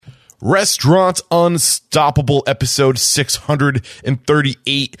Restaurant Unstoppable, episode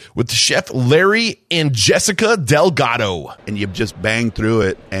 638 with Chef Larry and Jessica Delgado. And you just bang through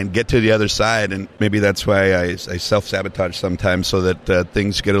it and get to the other side. And maybe that's why I self-sabotage sometimes, so that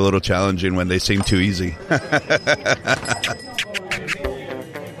things get a little challenging when they seem too easy.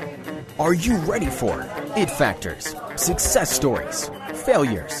 Are you ready for it factors, success stories,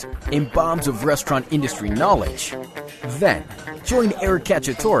 failures, and bombs of restaurant industry knowledge? Then, join Eric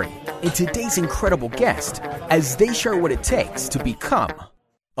Cacciatore and today's incredible guest as they share what it takes to become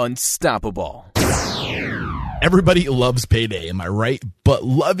unstoppable. Everybody loves payday, am I right? But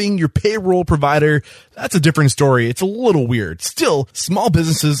loving your payroll provider, that's a different story. It's a little weird. Still, small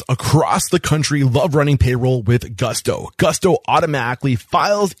businesses across the country love running payroll with Gusto. Gusto automatically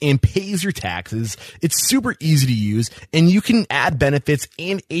files and pays your taxes. It's super easy to use, and you can add benefits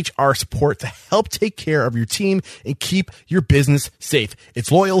and HR support to help take care of your team and keep your business safe.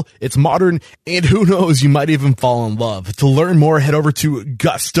 It's loyal, it's modern, and who knows, you might even fall in love. To learn more, head over to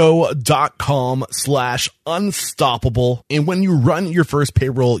gusto.com/unstoppable. And when you run your first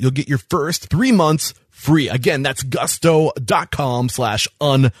payroll, you'll get your first 3 months free. Again, that's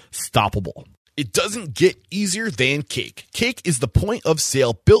gusto.com/unstoppable. It doesn't get easier than Cake. Cake is the point of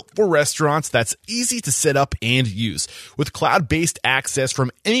sale built for restaurants that's easy to set up and use. With cloud-based access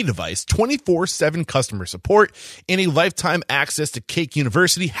from any device, 24/7 customer support, and a lifetime access to Cake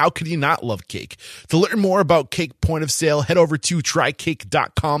University, how could you not love Cake? To learn more about Cake point of sale, head over to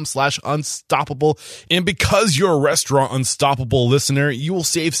trycake.com/unstoppable. And because you're a Restaurant Unstoppable listener, you will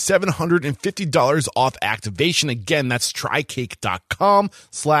save $750 off activation. Again, that's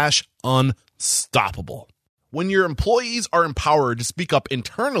trycake.com/unstoppable. When your employees are empowered to speak up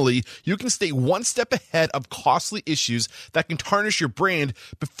internally, you can stay one step ahead of costly issues that can tarnish your brand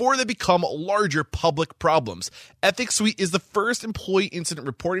before they become larger public problems. Ethics Suite is the first employee incident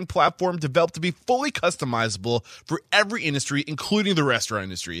reporting platform developed to be fully customizable for every industry, including the restaurant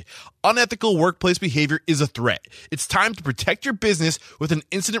industry. Unethical workplace behavior is a threat. It's time to protect your business with an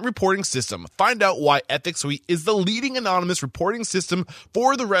incident reporting system. Find out why Ethics Suite is the leading anonymous reporting system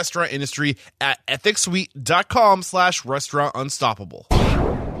for the restaurant industry at ethicsuite.com/restaurant unstoppable.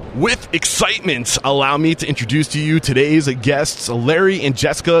 With excitement, allow me to introduce to you today's guests, Larry and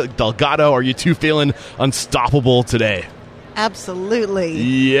Jessica Delgado. Are you two feeling unstoppable today? Absolutely.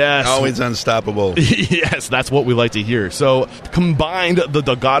 Yes. Always unstoppable. Yes, that's what we like to hear. So combined, the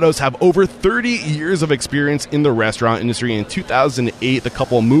Delgados have over 30 years of experience in the restaurant industry. In 2008, the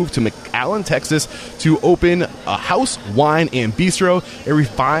couple moved to McAllen, Texas to open a house, wine, and bistro, a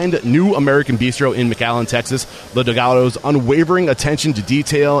refined new American bistro in McAllen, Texas. The Delgados' unwavering attention to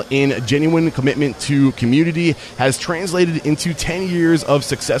detail and genuine commitment to community has translated into 10 years of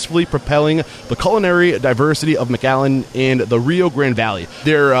successfully propelling the culinary diversity of McAllen and the Rio Grande Valley.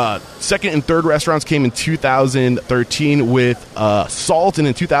 Their second and third restaurants came in 2013 with Salt, and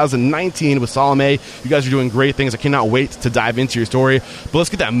in 2019 with Salome. You guys are doing great things. I cannot wait to dive into your story. But let's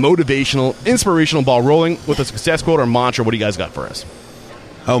get that motivational, inspirational ball rolling with a success quote or mantra. What do you guys got for us?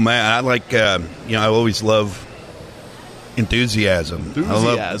 Oh, man, I like, I always love enthusiasm. I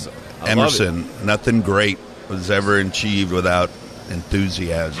love Emerson. Nothing great was ever achieved without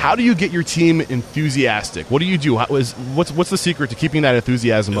enthusiasm. How do you get your team enthusiastic? What do you do? What's the secret to keeping that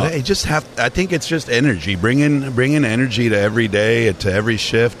enthusiasm up? I think it's just energy. Bringing energy to every day, to every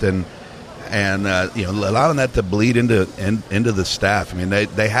shift, and allowing that to bleed into the staff. I mean,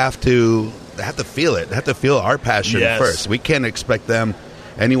 they have to feel it. They have to feel our passion first. We can't expect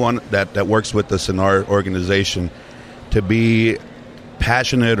anyone that works with us in our organization to be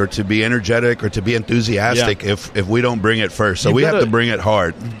passionate or to be energetic or to be enthusiastic if we don't bring it first. So we have to bring it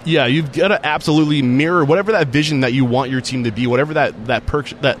hard. Yeah, you've got to absolutely mirror whatever that vision that you want your team to be, whatever that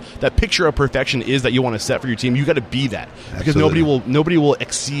picture of perfection is that you want to set for your team. You got to be that, because nobody will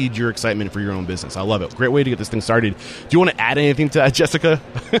exceed your excitement for your own business. I love it. Great way to get this thing started. Do you want to add anything to that, Jessica?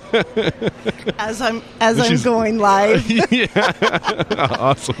 As I'm going live. Yeah.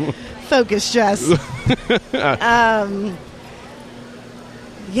 Awesome. Focus, Jess.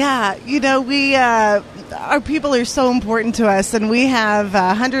 Yeah, our people are so important to us, and we have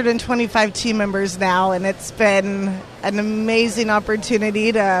 125 team members now, and it's been an amazing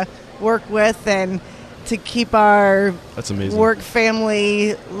opportunity to work with and to keep our work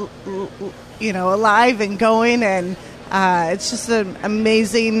family, alive and going, and it's just an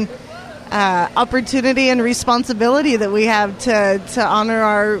amazing opportunity and responsibility that we have to honor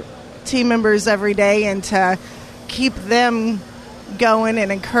our team members every day and to keep them going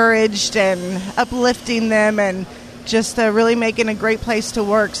and encouraged and uplifting them, and just really making a great place to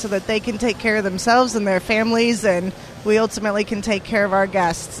work so that they can take care of themselves and their families and we ultimately can take care of our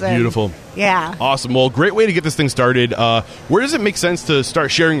guests. And, Beautiful. Yeah. Awesome. Well, great way to get this thing started. Where does it make sense to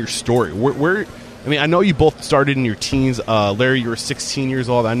start sharing your story? Where I mean, I know you both started in your teens. Larry, you were 16 years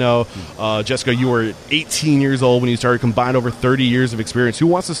old. I know, Jessica, you were 18 years old when you started, combined over 30 years of experience. Who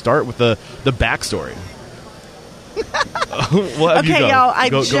wants to start with the backstory? Okay, y'all, I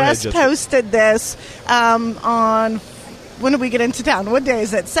just posted this on, when did we get into town? What day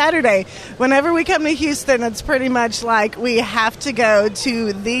is it? Saturday. Whenever we come to Houston, it's pretty much like we have to go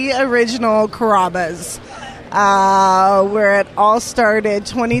to the original Carrabba's. Where it all started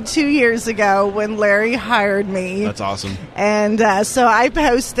 22 years ago when Larry hired me. That's awesome. And so I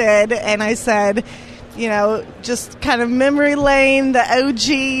posted and I said, you know, just kind of memory lane, the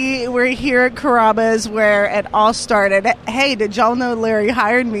OG, we're here at Carrabba's where it all started. Hey, did y'all know Larry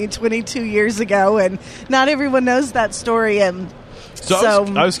hired me 22 years ago? And not everyone knows that story. And So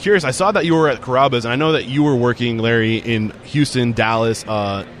I was curious. I saw that you were at Carrabba's, and I know that you were working, Larry, in Houston, Dallas,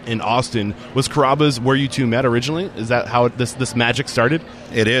 in Austin. Was Carrabba's where you two met originally? Is that how this magic started?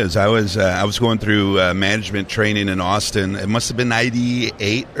 It is. I was going through management training in Austin. It must have been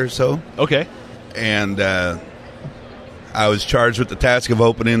 98 or so. Okay. And I was charged with the task of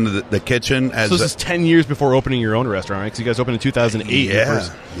opening the kitchen. So this is 10 years before opening your own restaurant, right? Because you guys opened in 2008.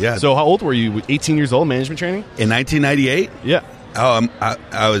 Yeah. So how old were you? 18 years old, management training? In 1998? Yeah. Oh,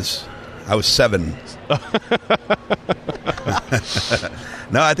 I was 7.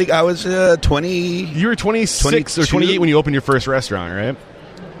 No, I think I was 20. You were 26 or 28 when you opened your first restaurant,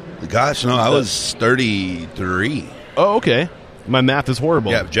 right? Gosh, no, I was 33. Oh, okay. My math is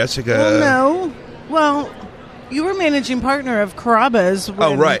horrible. Yeah, Jessica. Well, no. Well, you were managing partner of Carrabba's.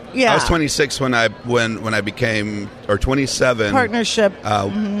 Oh, right. Yeah. I was 26 when I became, or 27. Partnership.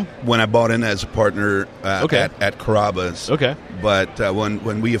 When I bought in as a partner at Carrabba's. Okay. But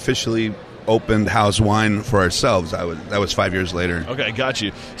when we officially opened House Wine for ourselves, that was 5 years later. Okay, got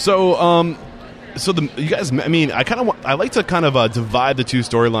you. So, you guys. I mean, I like to kind of divide the two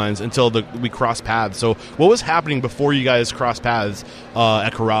storylines until we cross paths. So, what was happening before you guys crossed paths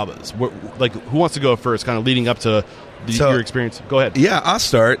at Carrabba's? Who wants to go first? Kind of leading up to your experience. Go ahead. Yeah, I'll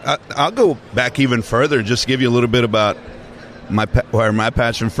start. I'll go back even further. Just give you a little bit about where my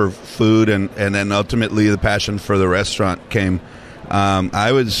passion for food and then ultimately the passion for the restaurant came.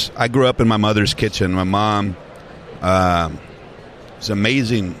 I grew up in my mother's kitchen. My mom was an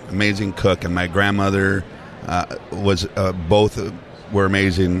amazing cook, and my grandmother was both were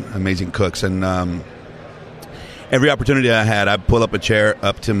amazing cooks. And every opportunity I had, I'd pull up a chair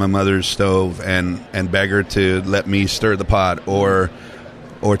up to my mother's stove and beg her to let me stir the pot or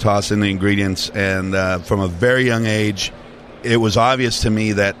toss in the ingredients. And from a very young age, it was obvious to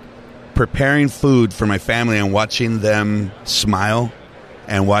me that preparing food for my family and watching them smile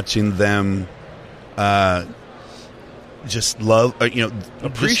and watching them just love,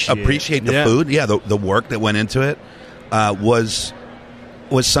 appreciate the food. Yeah, the work that went into it was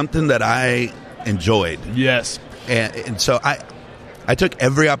something that I enjoyed. Yes, and so I took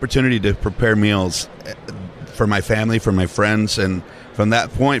every opportunity to prepare meals for my family, for my friends, and from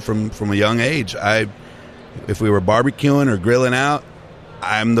that point, from a young age, if we were barbecuing or grilling out,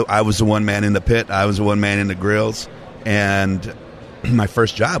 I was the one man in the pit. I was the one man in the grills, and my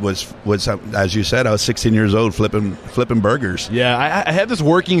first job was as you said, I was 16 years old flipping burgers. Yeah, I have this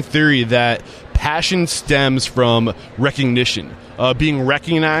working theory that passion stems from recognition, being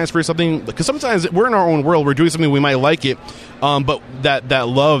recognized for something. Because sometimes we're in our own world, we're doing something, we might like it, but that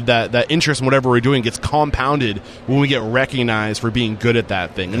love, that interest in whatever we're doing gets compounded when we get recognized for being good at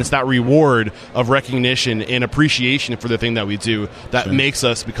that thing. And it's that reward of recognition and appreciation for the thing that we do that makes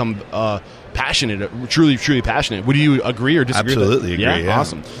us become passionate, truly passionate. Would you agree or disagree? Absolutely agree. Yeah.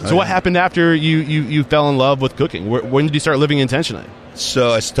 Awesome. So what happened after you fell in love with cooking? When did you start living intentionally?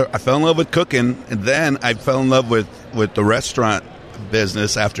 So I fell in love with cooking, and then I fell in love with the restaurant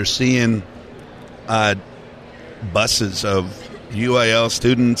business after seeing buses of UIL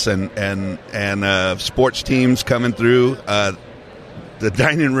students and sports teams coming through the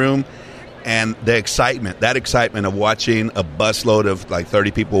dining room. And that excitement of watching a busload of like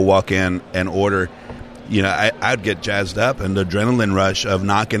 30 people walk in and order, I'd get jazzed up, and the adrenaline rush of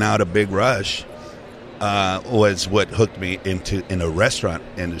knocking out a big rush was what hooked me in a restaurant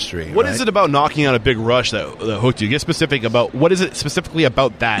industry. What is it about knocking out a big rush that hooked you? Get specific about what is it specifically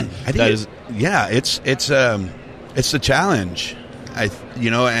about that? I think it's the challenge,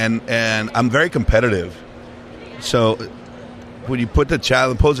 and I'm very competitive, so. When you put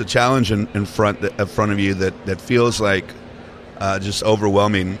pose a challenge in front of you that feels like just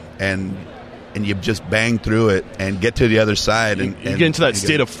overwhelming, and and you just bang through it and get to the other side. And you get into that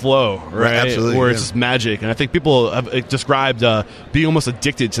state of flow, right? Absolutely, where it's just magic. And I think people have described being almost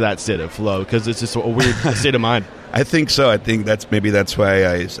addicted to that state of flow because it's just a weird state of mind. I think so. I think that's why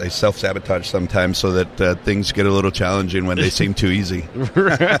I self-sabotage sometimes, so that things get a little challenging when they seem too easy.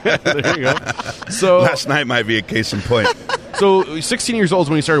 There you go. So last night might be a case in point. So 16 years old is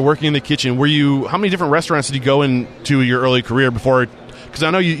when you started working in the kitchen. How many different restaurants did you go into your early career before? Because I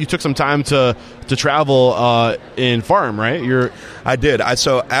know you took some time to travel in farm, right? I did.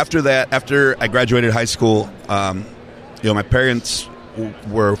 So after that, after I graduated high school, my parents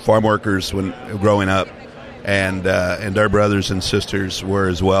were farm workers when growing up, and their brothers and sisters were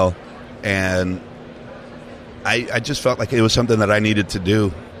as well. And I just felt like it was something that I needed to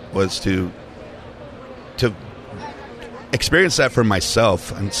do, was to experience that for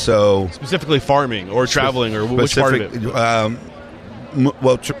myself. And so specifically farming or traveling, or which part of it?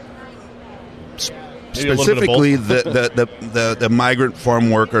 Specifically the migrant farm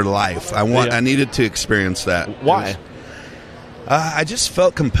worker life. I needed to experience that. Why? I just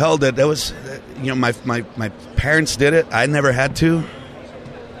felt compelled that was, my parents did it. I never had to,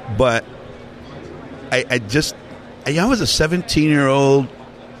 but I was a 17-year-old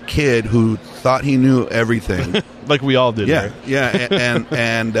kid who thought he knew everything, like we all did. Yeah, right? yeah,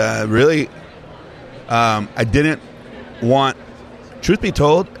 and really, I didn't want. Truth be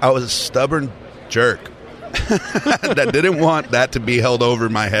told, I was a stubborn jerk that didn't want that to be held over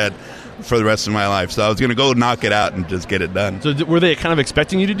my head for the rest of my life. So I was going to go knock it out and just get it done. So were they kind of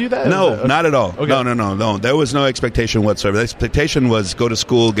expecting you to do that? No, not at all. Okay. No. There was no expectation whatsoever. The expectation was go to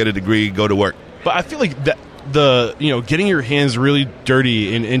school, get a degree, go to work. But I feel like that getting your hands really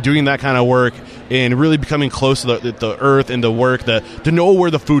dirty and doing that kind of work and really becoming close to the earth and the work, to know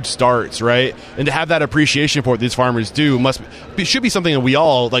where the food starts, right? And to have that appreciation for what these farmers do should be something that we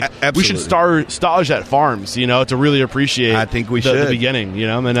all like. Absolutely. We should stage at farms, to really appreciate. I think we should. The beginning,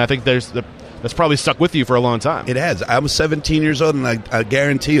 and I think that's probably stuck with you for a long time. It has. I was 17 years old, and I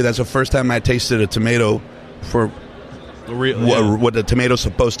guarantee you that's the first time I tasted a tomato for what the tomato's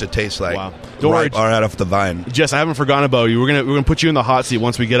supposed to taste like. Wow. Right out of the vine. Jess, I haven't forgotten about you. We're gonna put you in the hot seat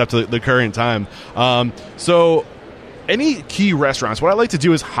once we get up to the current time. So any key restaurants, what I like to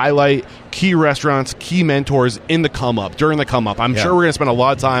do is highlight key restaurants, key mentors in the come-up, during the come-up. I'm sure we're going to spend a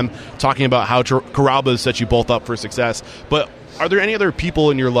lot of time talking about how Carrabba's set you both up for success, but are there any other people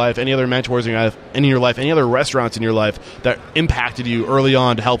in your life, any other mentors in your life, any other restaurants in your life that impacted you early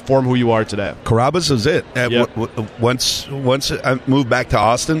on to help form who you are today? Carrabba's was it. Once I moved back to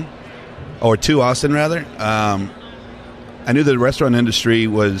Austin, or to Austin rather, I knew the restaurant industry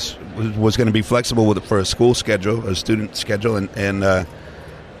was going to be flexible for a school schedule, a student schedule, and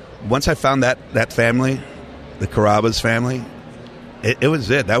once I found that family, the Carrabba's family, it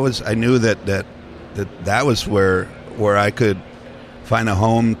was it. I knew that was where I could find a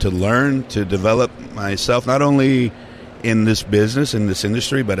home to learn, to develop myself, not only in this business, in this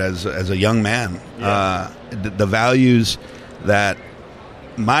industry, but as a young man. Yeah. The values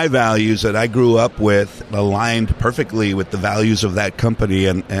my values that I grew up with aligned perfectly with the values of that company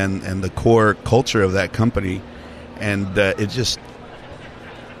and the core culture of that company. And it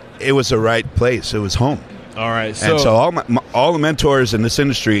was the right place. It was home. All right. So all the mentors in this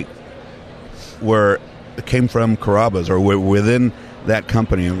industry came from Carrabba's or were within that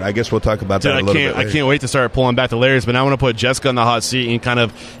company. I guess we'll talk about that a little bit later. I can't wait to start pulling back the layers, but now I want to put Jessica in the hot seat and kind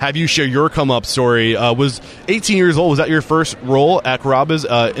of have you share your come-up story. Was 18 years old, was that your first role at Carrabba's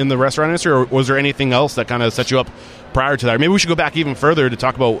in the restaurant industry, or was there anything else that kind of set you up prior to that? Or maybe we should go back even further to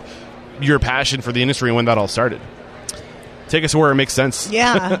talk about your passion for the industry and when that all started. Take us where it makes sense.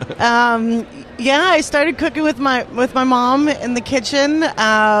 Yeah. I started cooking with my mom in the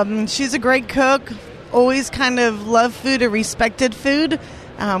kitchen. She's a great cook. Always kind of loved food or respected food.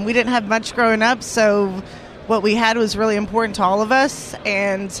 We didn't have much growing up, so what we had was really important to all of us.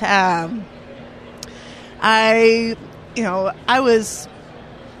 And I was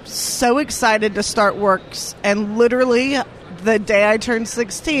so excited to start Works, and literally the day I turned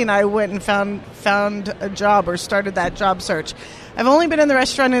 16, I went and found a job or started that job search. I've only been in the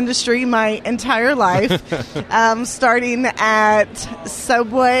restaurant industry my entire life, starting at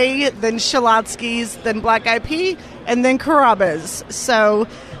Subway, then Shalotsky's, then Black Eyed Pea, and then Carrabba's. So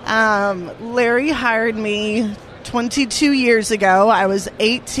Larry hired me 22 years ago. I was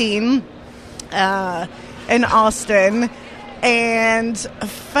 18 in Austin. And a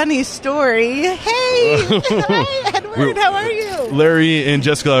funny story. Hey, hi, Edward, how are you? Larry and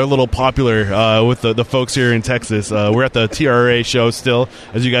Jessica are a little popular with the folks here in Texas. We're at the TRA show still,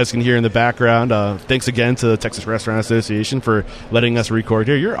 as you guys can hear in the background. Thanks again to the Texas Restaurant Association for letting us record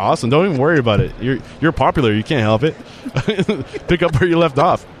here. You're awesome. Don't even worry about it. You're popular. You can't help it. Pick up where you left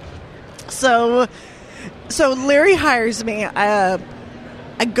off. So Larry hires me. I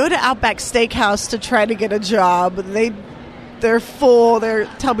go to Outback Steakhouse to try to get a job. They're full. They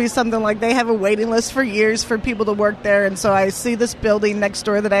tell me something like they have a waiting list for years for people to work there. And so I see this building next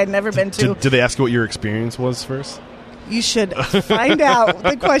door that I had never been to. Did they ask you what your experience was first? You should find out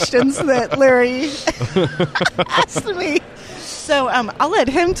the questions that Larry asked me. So I'll let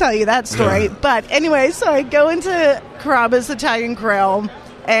him tell you that story. But anyway, so I go into Carrabba's Italian Grill,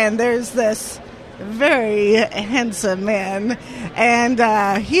 and there's this very handsome man, and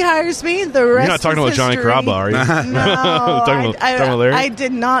he hires me. The rest You're not talking about Johnny Carrabba, are you? No, talking about Larry? I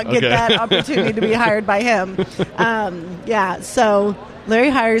did not get that opportunity to be hired by him. So Larry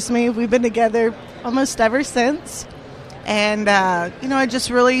hires me. We've been together almost ever since, and I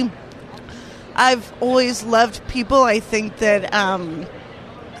just really, I've always loved people. I think that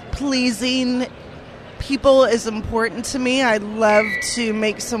pleasing people is important to me. I love to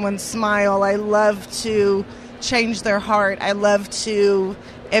make someone smile. I love to change their heart. I love to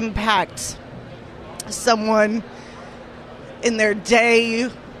impact someone in their day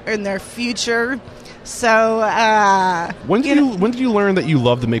or in their future. So when did you learn that you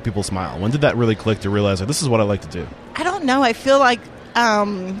love to make people smile? When did that really click to realize that this is what I like to do? I don't know. I feel like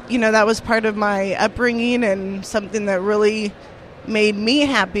that was part of my upbringing, and something that really made me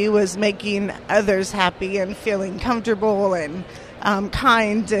happy was making others happy and feeling comfortable and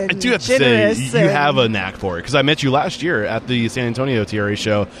kind and I do have generous. to say, you have a knack for it, because I met you last year at the San Antonio TRA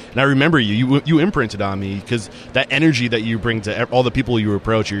show, and I remember you imprinted on me, because that energy that you bring to all the people you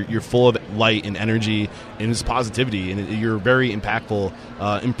approach, you're full of light and energy and it's positivity, and you're a very impactful,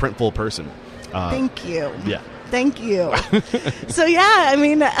 imprintful person. Thank you. Yeah. Thank you. So,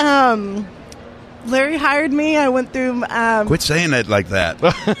 Larry hired me. I went through... Quit saying it like that.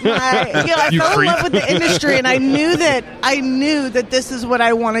 I fell in love with the industry, and I knew that this is what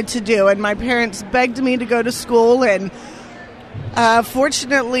I wanted to do. And my parents begged me to go to school, and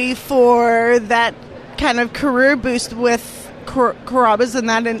fortunately for that kind of career boost with Carrabba's and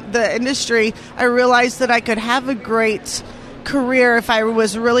that in the industry, I realized that I could have a great career if I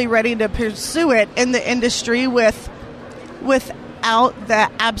was really ready to pursue it in the industry without the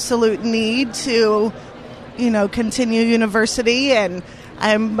absolute need to, continue university. And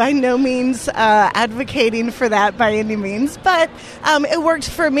I'm by no means advocating for that by any means, but it worked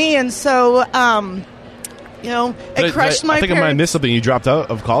for me. And so, it crushed my I think I might have missed something. You dropped out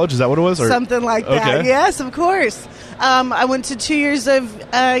of college? Is that what it was? Or? Something like that. Okay. Yes, of course. I went to 2 years of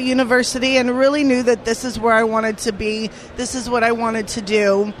university and really knew that this is where I wanted to be. This is what I wanted to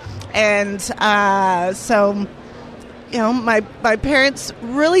do. And so... my parents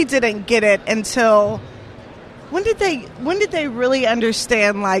really didn't get it until when did they really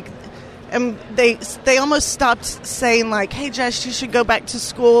understand? Like, they almost stopped saying like, "Hey, Josh, you should go back to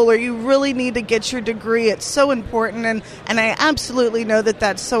school," or "You really need to get your degree. It's so important." And I absolutely know that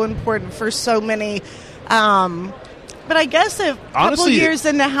that's so important for so many. But I guess a couple years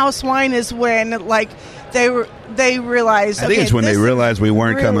into house wine is when they realized. I think it's when they realized we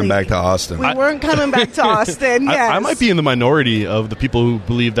weren't coming back to Austin. We weren't coming back to Austin. Yes. I might be in the minority of the people who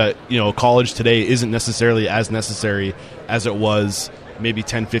believe that college today isn't necessarily as necessary as it was maybe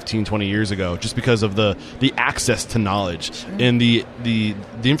 10, 15, 20 years ago, just because of the access to knowledge. Sure. And the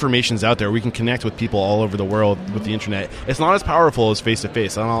information's out there. We can connect with people all over the world with the internet. It's not as powerful as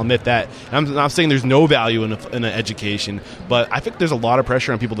face-to-face, and I'll admit that. I'm not saying there's no value in an education, but I think there's a lot of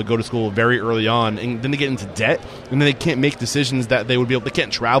pressure on people to go to school very early on, and then they get into debt, and then they can't make decisions that they would be able. They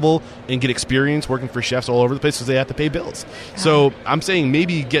can't travel and get experience working for chefs all over the place because they have to pay bills. Yeah. So I'm saying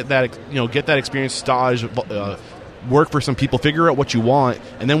maybe get that experience, stage, work for some people, figure out what you want,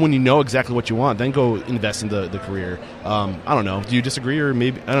 and then when you know exactly what you want, then go invest in the career. I don't know. Do you disagree, or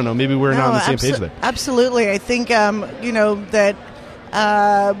maybe I don't know? Maybe we're not on the same page there. Absolutely, I think that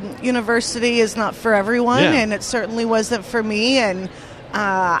university is not for everyone, and it certainly wasn't for me. And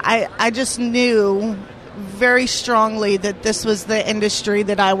I just knew very strongly that this was the industry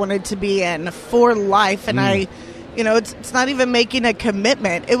that I wanted to be in for life, and it's not even making a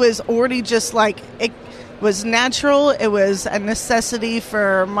commitment. It was already just like it was natural. It was a necessity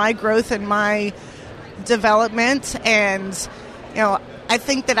for my growth and my development. And, I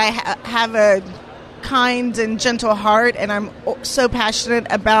think that I have a kind and gentle heart, and I'm so passionate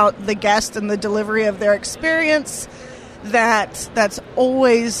about the guest and the delivery of their experience that's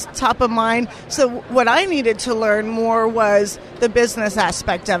always top of mind. So what I needed to learn more was the business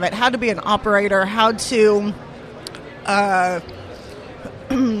aspect of it, how to be an operator, how to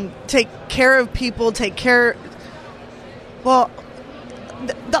take care of people, the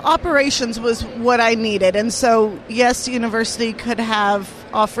operations was what I needed. And so, yes, the university could have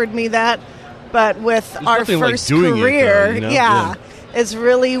offered me that, but with our first career, it's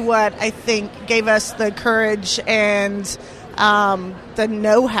really what I think gave us the courage and the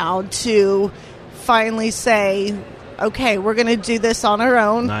know-how to finally say, okay, we're going to do this on our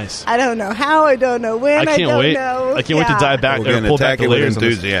own. Nice. I don't know how. I don't know when. I can't wait. Know. I can't wait to dive back We're and pull back the layers with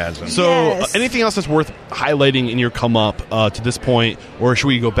enthusiasm. So, Yes. anything else that's worth highlighting in your come up to this point, or should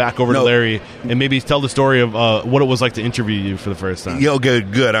we go back over to Larry and maybe tell the story of what it was like to interview you for the first time? Yo,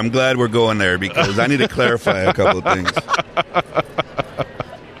 good. I'm glad we're going there because I need to clarify a couple of things.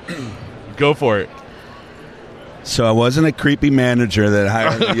 Go for it. So I wasn't a creepy manager that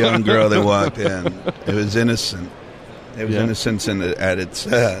hired a young girl that walked in. It was innocent. It was innocence at its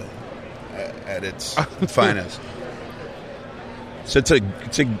finest. So it's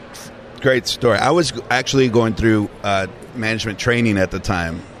a great story. I was actually going through management training at the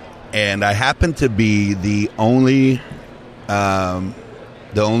time, and I happened to be the only one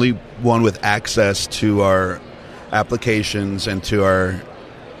with access to our applications and to our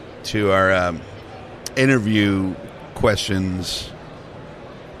interview questions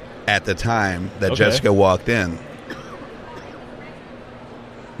at the time that Jessica walked in.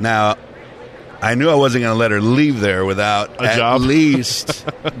 Now, I knew I wasn't going to let her leave there without a job. Least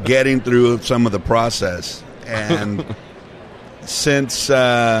getting through some of the process. And since, look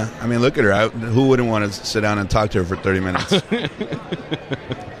at her. Who wouldn't want to sit down and talk to her for 30 minutes?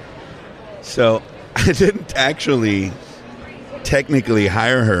 So I didn't actually technically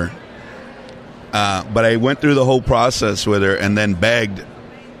hire her, but I went through the whole process with her and then begged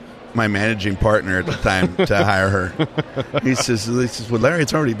my managing partner at the time to hire her. He says, well, Larry,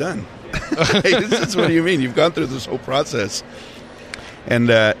 it's already done. He says, what do you mean? You've gone through this whole process. And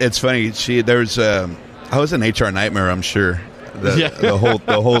it's funny. I was an HR nightmare, I'm sure,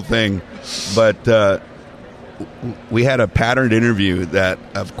 the whole thing. But we had a patterned interview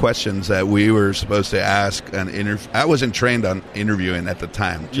of questions that we were supposed to ask. I wasn't trained on interviewing at the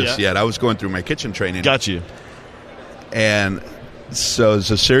time just yet. I was going through my kitchen training. Got you. And so it's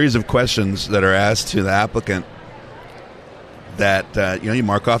a series of questions that are asked to the applicant that you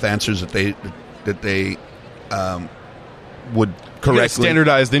mark off answers that they would correctly.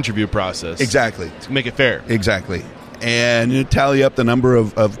 Standardized interview process. Exactly. To make it fair. Exactly. And you tally up the number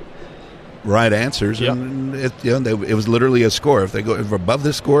of right answers, and it was literally a score. If they're above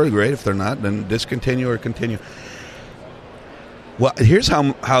this score, great. If they're not, then discontinue or continue. Well, here's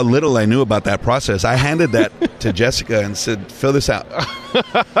how little I knew about that process. I handed that to Jessica and said, fill this out.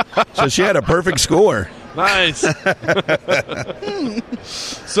 So she had a perfect score. Nice.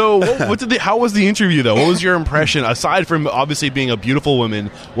 So how was the interview, though? What was your impression, aside from obviously being a beautiful woman,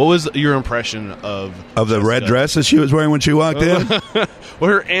 what was your impression of the Jessica? red dress that she was wearing when she walked in?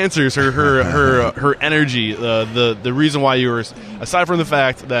 Well, her answers, her energy, the reason why you were, aside from the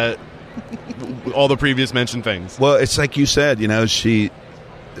fact that all the previous mentioned things. Well, it's like you said, she,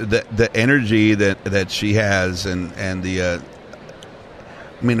 the energy that she has, and the,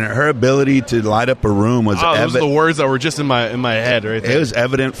 her ability to light up a room was those are the words that were just in my head right there. It was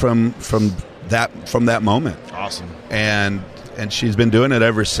evident from that moment. Awesome. And she's been doing it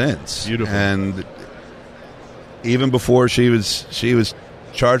ever since. Beautiful. And even before she was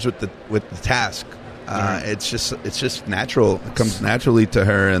charged with the task, it's just natural. It comes naturally to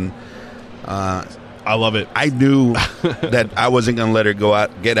her, and I love it. I knew that I wasn't going to let her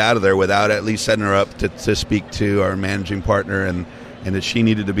get out of there without at least setting her up to speak to our managing partner, and that she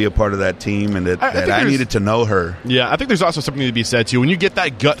needed to be a part of that team, and that I needed to know her. Yeah, I think there's also something to be said, too. When you get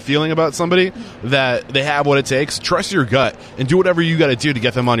that gut feeling about somebody, that they have what it takes, trust your gut and do whatever you got to do to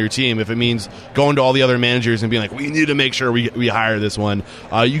get them on your team. If it means going to all the other managers and being like, we need to make sure we hire this one,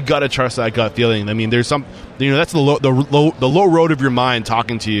 you got to trust that gut feeling. I mean, there's some, that's the low road of your mind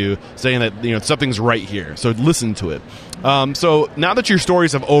talking to you, saying that, something's right here. So listen to it. So now that your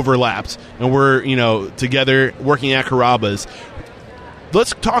stories have overlapped and we're, together working at Carrabba's,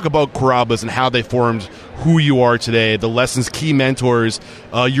 let's talk about Carrabba's and how they formed who you are today, the lessons, key mentors,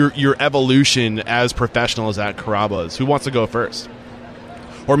 your evolution as professionals at Carrabba's. Who wants to go first?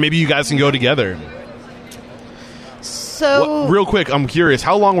 Or maybe you guys can go together. So, real quick, I'm curious,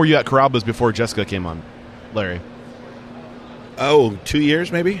 how long were you at Carrabba's before Jessica came on, Larry? 2 years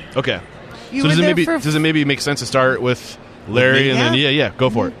maybe. Okay. So does it maybe make sense to start with Larry and then go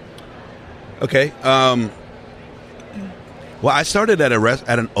for it. Okay. Well, I started at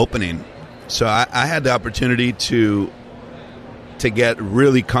an opening, so I had the opportunity to get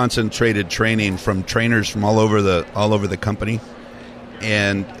really concentrated training from trainers from all over the company,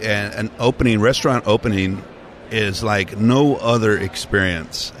 and an restaurant opening is like no other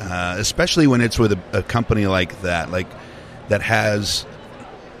experience, especially when it's with a company like that has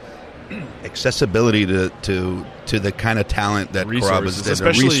accessibility to the kind of talent that Carrabba's did.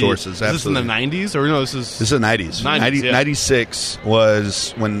 Especially, resources. Is this in the 90s? Or no, this is the 90s. 96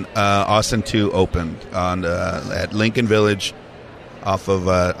 was when Austin 2 opened at Lincoln Village off of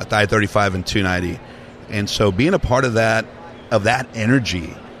I-35 and 290. And so being a part of that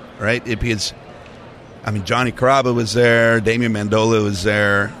energy, right? Because, I mean, Johnny Carrabba was there, Damian Mandola was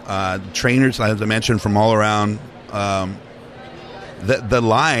there, trainers, as I mentioned, from all around. The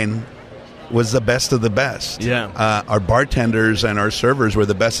line was the best of the best. Yeah. Our bartenders and our servers were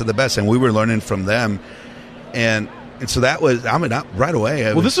the best of the best, and we were learning from them. And so that was, right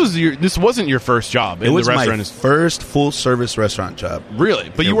away. This wasn't your first job in the restaurant. It was my first full-service restaurant job. Really?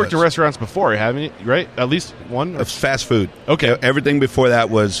 But you worked in restaurants before, haven't you? Right? At least one? It's fast food. Okay. Everything before that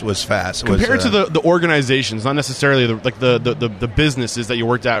was fast. Compared to the organizations, not necessarily the businesses that you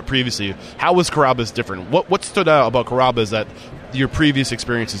worked at previously, how was Carrabba's different? What stood out about Carrabba's that your previous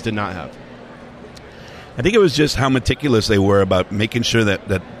experiences did not have? I think it was just how meticulous they were about making sure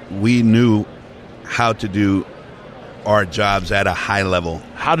that we knew how to do our jobs at a high level.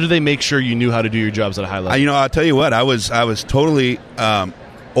 How did they make sure you knew how to do your jobs at a high level? I'll tell you what, I was totally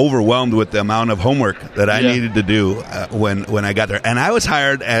overwhelmed with the amount of homework that I needed to do when I got there. And I was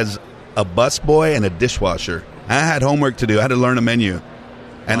hired as a busboy and a dishwasher. I had homework to do. I had to learn a menu.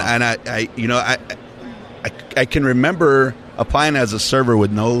 And I can remember applying as a server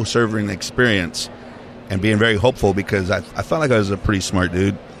with no serving experience and being very hopeful because I felt like I was a pretty smart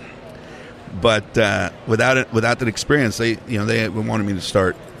dude. But without that experience, they wanted me to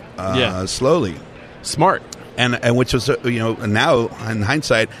start slowly. Smart. And which was now in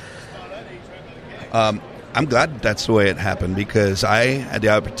hindsight, I'm glad that's the way it happened because I had the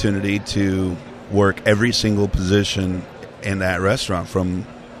opportunity to work every single position in that restaurant from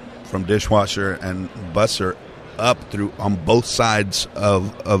dishwasher and busser up through on both sides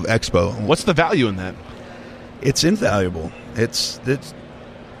of Expo. What's the value in that? It's invaluable. It's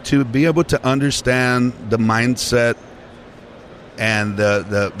to be able to understand the mindset and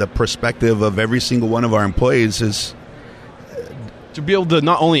the perspective of every single one of our employees is to be able to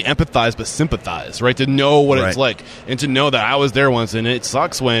not only empathize but sympathize, right? To know what it's like, and to know that I was there once, and it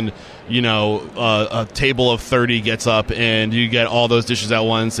sucks when a table of 30 gets up and you get all those dishes at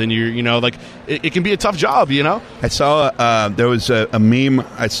once, and it can be a tough job. I saw there was a meme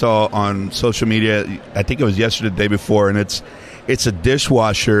I saw on social media. I think it was yesterday, the day before, and it's a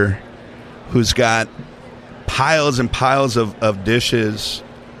dishwasher who's got piles and piles of dishes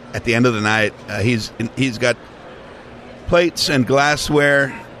at the end of the night. He's got plates and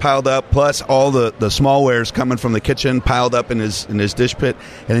glassware piled up, plus all the smallwares coming from the kitchen piled up in his dish pit.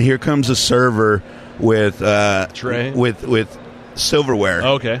 And then here comes a server with tray with silverware.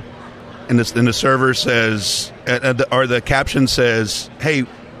 Okay. And the server says, or the caption says, "Hey,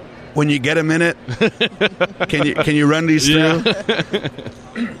 when you get a minute, can you run these through?"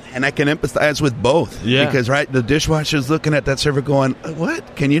 And I can empathize with both. Yeah. Because, the dishwasher's looking at that server going,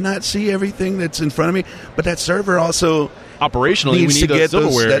 "What? Can you not see everything that's in front of me?" But that server also operationally needs we need to get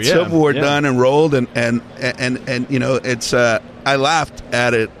silverware. silverware done and rolled. And it's I laughed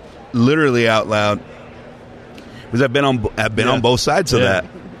at it literally out loud because I've been on both sides of that.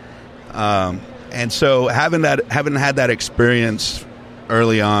 And so having had that experience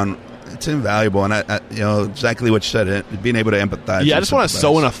early on, it's invaluable, and I exactly what you said, being able to empathize. Yeah, I just want to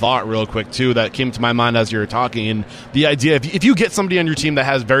sew in a thought real quick too that came to my mind as you were talking, and the idea if you get somebody on your team that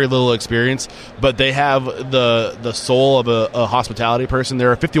has very little experience, but they have the soul of a hospitality person,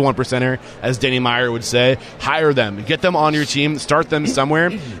 they're a 51%er, as Danny Meyer would say. Hire them, get them on your team, start them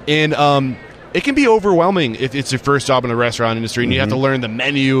somewhere, and it can be overwhelming if it's your first job in the restaurant industry and you have to learn the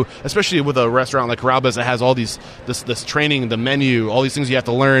menu, especially with a restaurant like Carrabba's that has all this training, the menu, all these things you have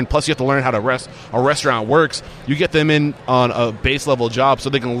to learn. Plus, you have to learn how a restaurant works. You get them in on a base level job so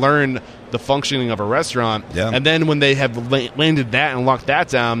they can learn the functioning of a restaurant. Yeah. And then when they have landed that and locked that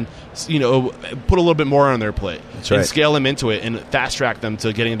down, put a little bit more on their plate. That's right. And scale them into it and fast track them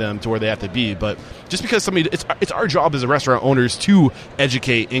to getting them to where they have to be. But just because it's our job as a restaurant owners to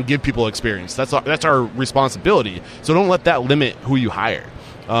educate and give people experience. That's our responsibility. So don't let that limit who you hire.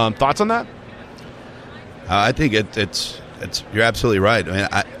 Thoughts on that? I think it's you're absolutely right. I mean,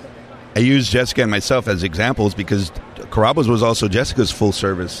 I use Jessica and myself as examples because Carrabba's was also Jessica's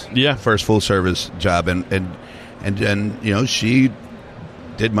first full service job, and and she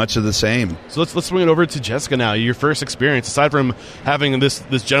did much of the same. So let's swing it over to Jessica now. Your first experience, aside from having this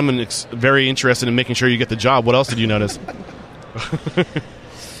gentleman very interested in making sure you get the job, what else did you notice?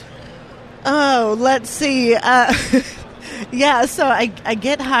 Oh, let's see. Yeah, so I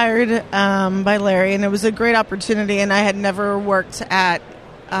get hired by Larry, and it was a great opportunity, and I had never worked at,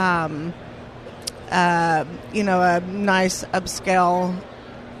 a nice upscale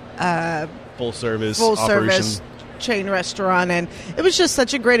full service chain restaurant, and it was just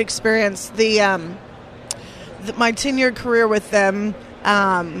such a great experience. My 10-year career with them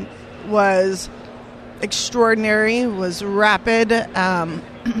was extraordinary, was rapid,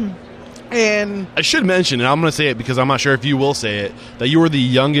 and I should mention, and I'm going to say it because I'm not sure if you will say it, that you were the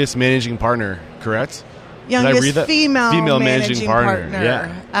youngest managing partner, correct? Youngest female managing partner.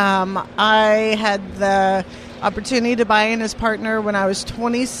 Yeah. I had the opportunity to buy in as partner when I was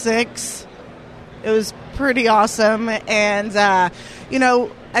 26. It was pretty awesome, and I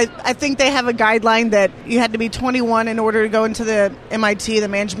think they have a guideline that you had to be 21 in order to go into the MIT, the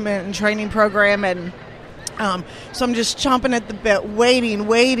Management and Training Program, and so I'm just chomping at the bit, waiting.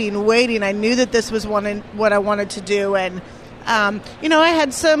 I knew that this was what I wanted to do, and I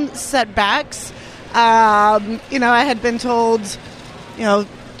had some setbacks. I had been told,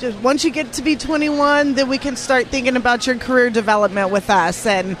 just once you get to be 21, then we can start thinking about your career development with us,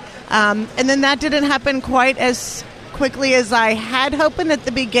 and then that didn't happen quite as quickly as I had hoped at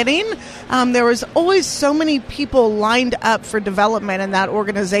the beginning. There was always so many people lined up for development in that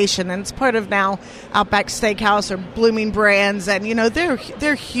organization, and it's part of now Outback Steakhouse or Blooming Brands, and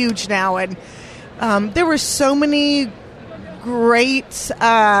they're huge now, and there were so many great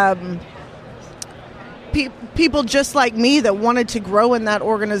people just like me that wanted to grow in that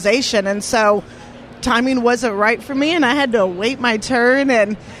organization, and so timing wasn't right for me, and I had to wait my turn,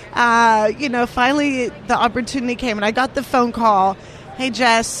 and finally the opportunity came, and I got the phone call. Hey,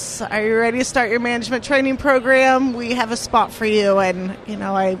 Jess, are you ready to start your management training program? We have a spot for you. And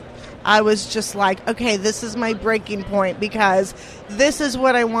I was just like, okay, this is my breaking point, because this is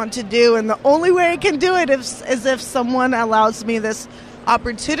what I want to do, and the only way I can do it is if someone allows me this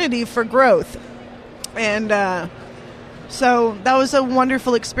opportunity for growth. And so that was a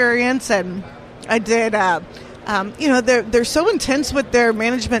wonderful experience, and I did. They're so intense with their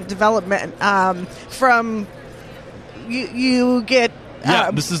management development. From you get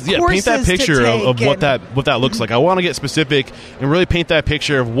paint that picture of what that looks like. I want to get specific and really paint that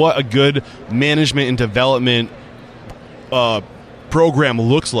picture of what a good management and development program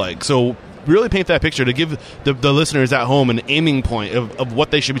looks like. So really paint that picture to give the listeners at home an aiming point of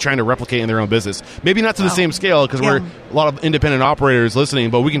what they should be trying to replicate in their own business. Maybe not to the same scale, because we're a lot of independent operators listening,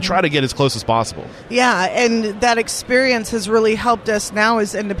 but we can try to get as close as possible. Yeah, and that experience has really helped us now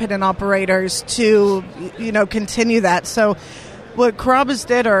as independent operators to continue that. So what Carrabba's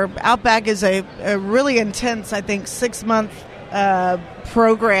did, or Outback, is a really intense, I think, 6-month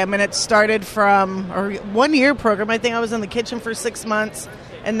program, and it started from a 1-year program. I think I was in the kitchen for 6 months,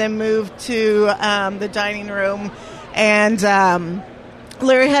 and then moved to the dining room. And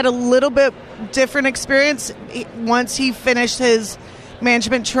Larry had a little bit different experience. Once he finished his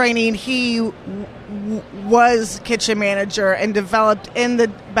management training, he was kitchen manager and developed in the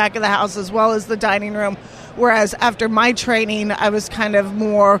back of the house as well as the dining room. Whereas after my training, I was kind of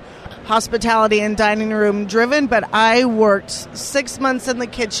more hospitality and dining room driven, but I worked 6 months in the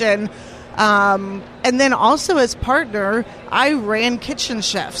kitchen. And then also as partner, I ran kitchen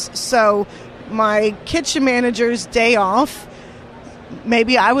chefs. So my kitchen manager's day off,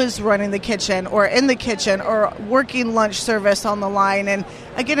 maybe I was running the kitchen or in the kitchen or working lunch service on the line. And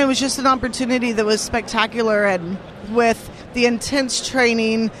again, it was just an opportunity that was spectacular. And with the intense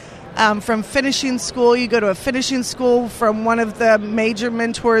training from finishing school, you go to a finishing school from one of the major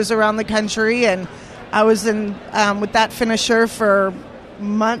mentors around the country. And I was in with that finisher for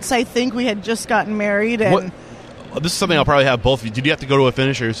months. I think we had just gotten married. And this is something I'll probably have both of you. Did you have to go to a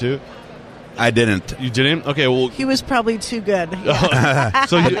finisher too? I didn't. You didn't? Okay, well, he was probably too good. Yeah.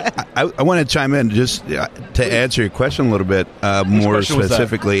 So I want to chime in just to answer your question a little bit more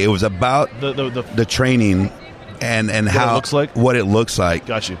specifically. It was about the training and how what it looks like.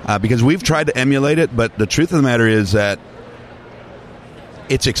 Got you. Because we've tried to emulate it, but the truth of the matter is that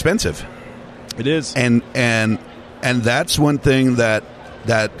it's expensive. It is, and that's one thing that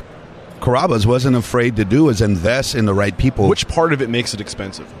Carrabba's wasn't afraid to do, is invest in the right people. Which part of it makes it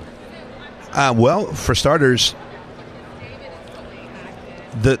expensive? Well, for starters,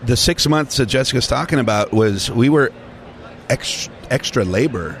 the 6 months that Jessica's talking about we were extra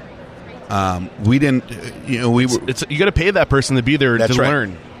labor We didn't, we were. You got to pay that person to be there That's to right.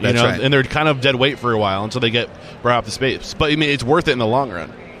 learn. That's right. And they're kind of dead weight for a while until they get brought off the space. But I mean, it's worth it in the long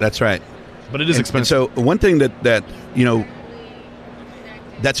run. That's right. But it is expensive. And so one thing that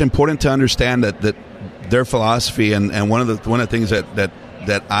that's important to understand that their philosophy and one of the things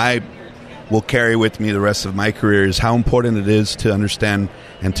that I will carry with me the rest of my career is how important it is to understand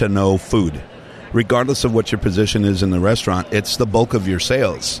and to know food. Regardless of what your position is in the restaurant, it's the bulk of your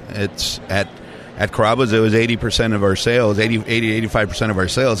sales. It's at Carrabba's, it was 80% of our sales, 85% of our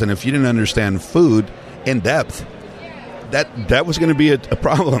sales. And if you didn't understand food in depth, that was going to be a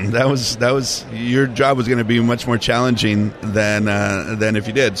problem. That was your job was going to be much more challenging than if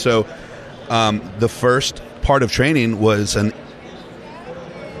you did. So the first part of training was an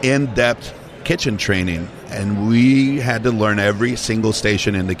in-depth kitchen training, and we had to learn every single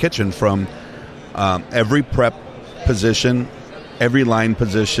station in the kitchen, from every prep position, every line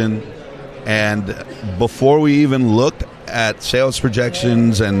position, and before we even looked at sales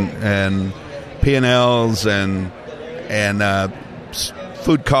projections and P&Ls and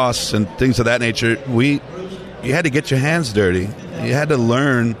food costs and things of that nature, you had to get your hands dirty. You had to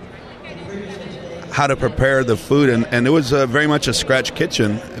learn how to prepare the food, and it was very much a scratch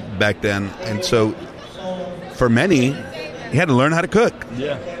kitchen back then. And so for many, you had to learn how to cook.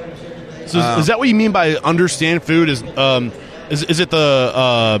 Yeah. So is that what you mean by understand food? Is it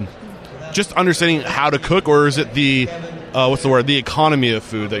the just understanding how to cook, or is it the what's the word? The economy of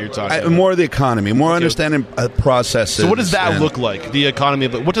food that you're talking about? More of the economy, more understanding processes. So what does that look like? The economy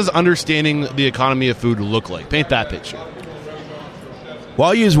of what does understanding the economy of food look like? Paint that picture. Well,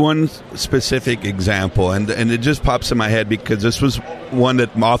 I'll use one specific example, and it just pops in my head because this was one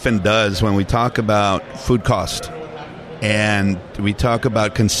that often does when we talk about food cost and we talk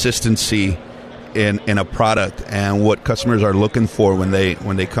about consistency in a product and what customers are looking for when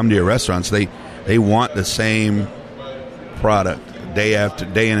they come to your restaurants. They want the same product day after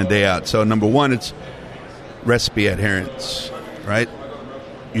day in and day out. So number one, it's recipe adherence, right?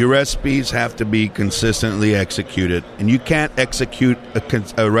 Your recipes have to be consistently executed, and you can't execute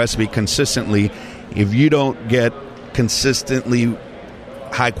a recipe consistently if you don't get consistently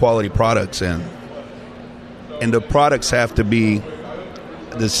high quality products in. And the products have to be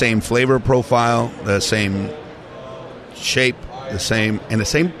the same flavor profile, the same shape, the same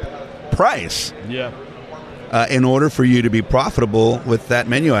price. Yeah. In order for you to be profitable with that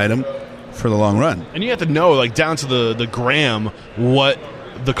menu item for the long run. And you have to know, like, down to the gram, what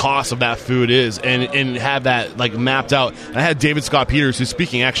the cost of that food is, and have that like mapped out. And I had David Scott Peters, who's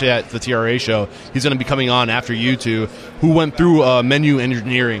speaking actually at the TRA show. He's going to be coming on after you two, who went through menu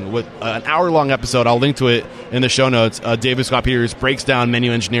engineering with an hour-long episode. I'll link to it in the show notes. David Scott Peters breaks down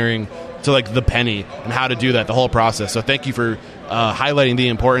menu engineering to like the penny and how to do that, the whole process. So thank you for highlighting the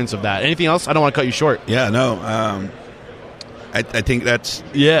importance of that. Anything else? I don't want to cut you short. Yeah, no. I think that's...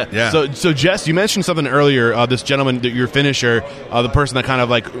 Yeah. So Jess, you mentioned something earlier, this gentleman, your finisher, the person that kind of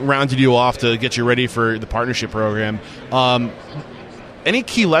like rounded you off to get you ready for the partnership program. Any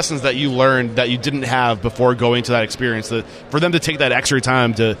key lessons that you learned that you didn't have before going to that experience, for them to take that extra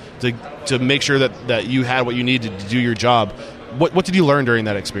time to make sure that you had what you needed to do your job? What did you learn during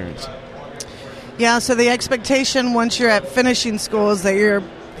that experience? Yeah, so the expectation once you're at finishing school is that you're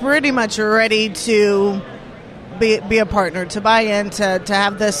pretty much ready to be a partner, to buy in, to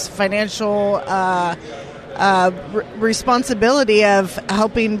have this financial responsibility of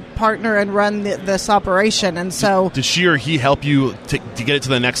helping partner and run this operation. And so, did she or he help you to get it to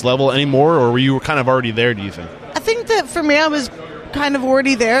the next level anymore, or were you kind of already there, do you think? I think that for me, I was kind of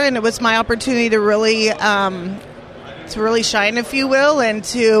already there, and it was my opportunity to really shine, if you will, and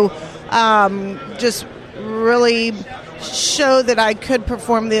to just really show that I could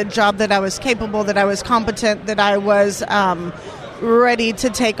perform the job, that I was capable, that I was competent, that I was ready to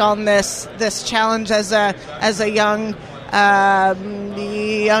take on this challenge as a young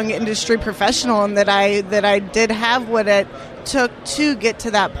industry professional, and that I did have what it took to get to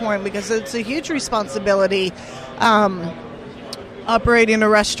that point, because it's a huge responsibility operating a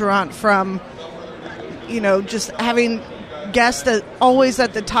restaurant, from just having guests always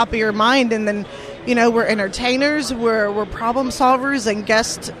at the top of your mind, and then we're entertainers, we're problem solvers, and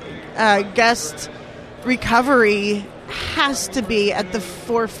guest recovery has to be at the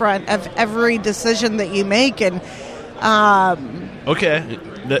forefront of every decision that you make. And okay,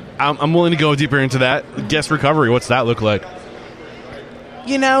 I'm willing to go deeper into that. Guest recovery, what's that look like?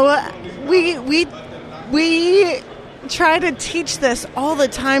 We try to teach this all the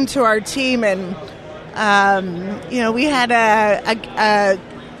time to our team, and we had a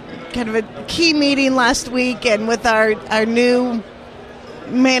kind of a key meeting last week, and with our new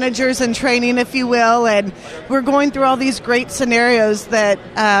managers in training, if you will, and we're going through all these great scenarios that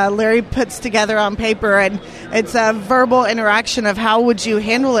Larry puts together on paper, and it's a verbal interaction of how would you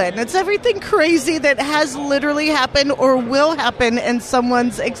handle it. And it's everything crazy that has literally happened or will happen in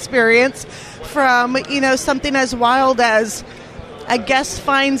someone's experience, from, something as wild as a guest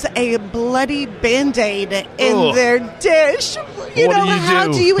finds a bloody Band-Aid in their dish.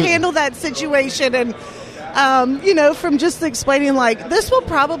 How do you handle that situation? And from just explaining, like, this will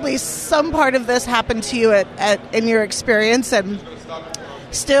probably, some part of this happen to you in your experience, and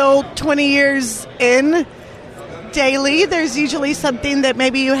still 20 years in, daily, there's usually something that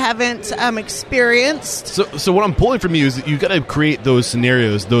maybe you haven't experienced. So what I'm pulling from you is that you got to create those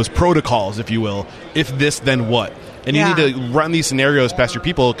scenarios, those protocols, if you will. If this, then what? And you need to run these scenarios past your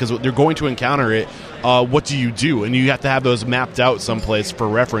people because they're going to encounter it. What do you do? And you have to have those mapped out someplace for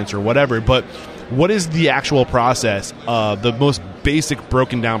reference or whatever. But what is the actual process, the most basic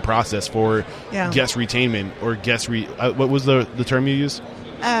broken down process for guest retainment or what was the term you used?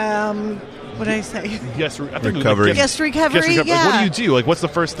 What did I say? Guest recovery. Guest recovery, yeah. What do you do? Like, what's the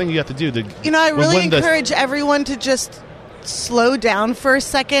first thing you have to do? I really encourage everyone to just slow down for a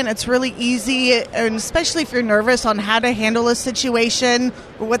second. It's really easy, and especially if you're nervous on how to handle a situation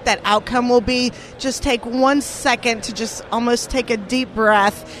or what that outcome will be, just take 1 second to just almost take a deep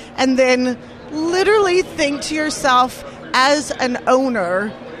breath and then literally think to yourself, as an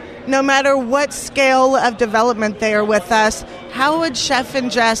owner, no matter what scale of development they are with us, how would Chef and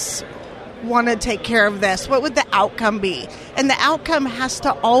Jess want to take care of this? What would the outcome be? And the outcome has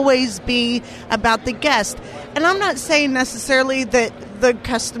to always be about the guest. And I'm not saying necessarily that the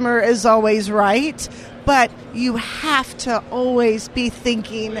customer is always right, but you have to always be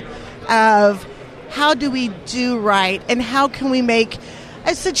thinking of how do we do right, and how can we make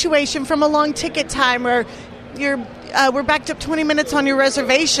a situation from a long ticket time where we're backed up 20 minutes on your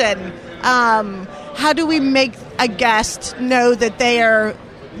reservation. How do we make a guest know that they are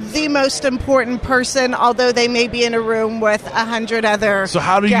the most important person, although they may be in a room with 100 other So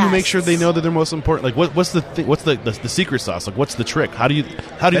how do guests? you make sure they know that they're most important? Like, what's the secret sauce? Like, what's the trick? How do you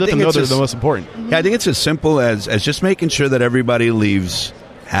let them know they're the most important? Yeah, I think it's as simple as just making sure that everybody leaves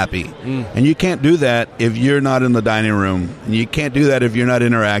happy. And you can't do that if you're not in the dining room, and you can't do that if you're not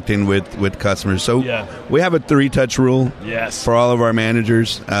interacting with customers. So we have a 3-touch rule for all of our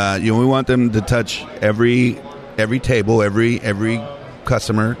managers. We want them to touch every table, every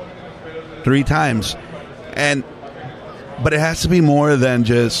customer 3 times, but it has to be more than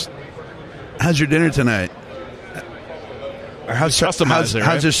just how's your dinner tonight, or how's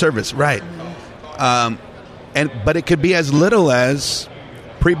your service, right? But it could be as little as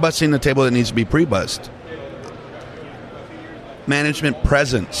pre-bussing the table that needs to be pre-bussed, management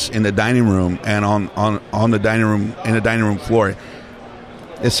presence in the dining room and on the dining room floor,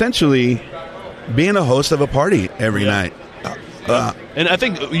 essentially being a host of a party every night. And I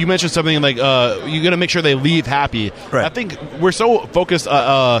think you mentioned something like you got to make sure they leave happy. Right. I think we're so focused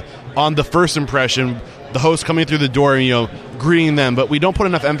on the first impression, the host coming through the door and greeting them, but we don't put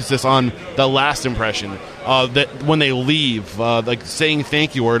enough emphasis on the last impression. That when they leave, like saying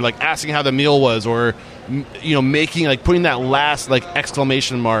thank you, or like asking how the meal was, or making, like, putting that last, like,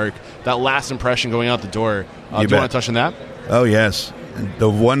 exclamation mark, that last impression going out the door. Do you want to touch on that? Oh yes. The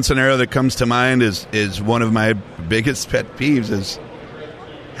one scenario that comes to mind is one of my biggest pet peeves, is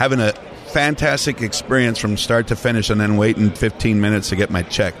having a fantastic experience from start to finish and then waiting 15 minutes to get my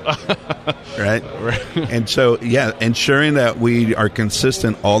check. Right? And so, ensuring that we are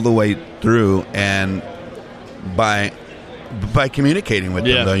consistent all the way through, and by communicating with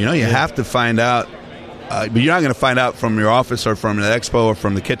them, though. You have to find out, but you're not going to find out from your office or from the expo or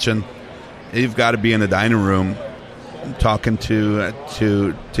from the kitchen. You've got to be in the dining room talking to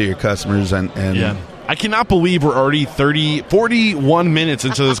your customers and I cannot believe we're already 41 minutes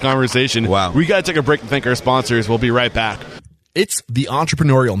into this conversation. Wow. We got to take a break to thank our sponsors. We'll be right back. It's the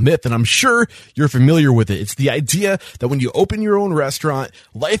entrepreneurial myth, and I'm sure you're familiar with it. It's the idea that when you open your own restaurant,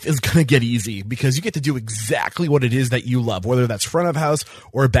 life is going to get easy because you get to do exactly what it is that you love, whether that's front of house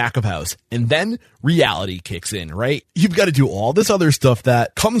or back of house. And then reality kicks in, right? You've got to do all this other stuff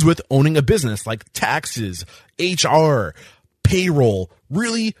that comes with owning a business, like taxes, HR, payroll,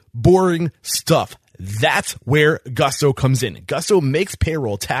 really boring stuff. That's where Gusto comes in. Gusto makes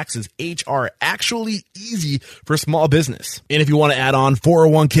payroll, taxes, HR actually easy for small business. And if you want to add on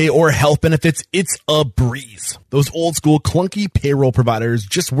 401k or health benefits, it's a breeze. Those old school clunky payroll providers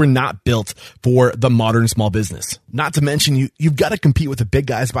just were not built for the modern small business. Not to mention you've got to compete with the big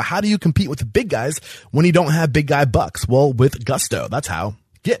guys, but how do you compete with the big guys when you don't have big guy bucks? Well, with Gusto, that's how.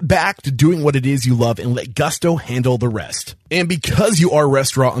 Get back to doing what it is you love and let Gusto handle the rest. And because you are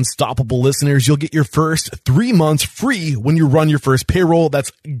Restaurant Unstoppable listeners, you'll get your first 3 months free when you run your first payroll.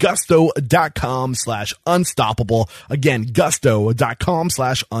 That's gusto.com/unstoppable. Again,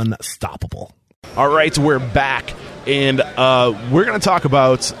 gusto.com/unstoppable. All right, we're back, and we're going to talk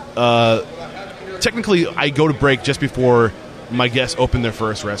about, technically, I go to break just before my guests open their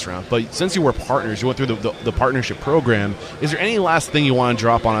first restaurant. But since you were partners, you went through the partnership program, is there any last thing you want to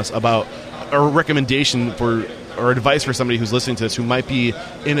drop on us about a recommendation for or advice for somebody who's listening to this who might be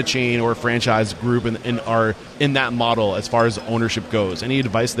in a chain or a franchise group and are in that model as far as ownership goes? Any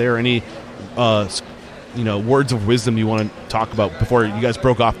advice there? Any words of wisdom you want to talk about before you guys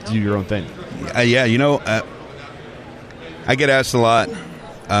broke off to do your own thing? I get asked a lot.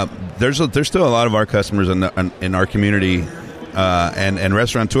 There's still a lot of our customers in our community and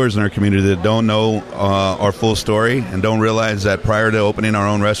restaurateurs in our community that don't know our full story and don't realize that prior to opening our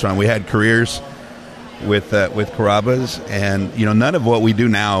own restaurant, we had careers with Carrabba's, and none of what we do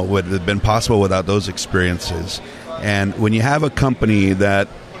now would have been possible without those experiences. And when you have a company that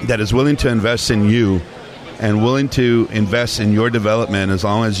is willing to invest in you and willing to invest in your development, as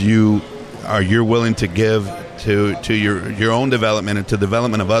long as you're willing to give to your own development and to the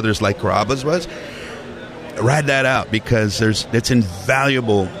development of others, like Carrabba's was, ride that out, because it's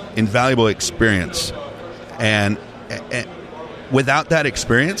invaluable experience, and without that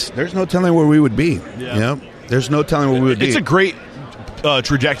experience, there's no telling where we would be. Yeah. There's no telling where we would be. It's a great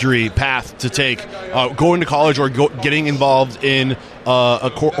trajectory path to take, going to college or getting involved in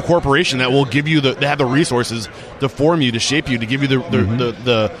a corporation that will give you they have the resources to form you, to shape you, to give you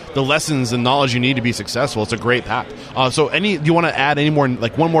the lessons and knowledge you need to be successful. It's a great path. So do you want to add any more,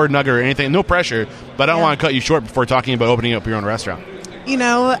 like one more nugget or anything? No pressure, but I don't want to cut you short before talking about opening up your own restaurant.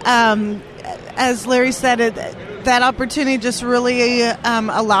 As Larry said, that opportunity just really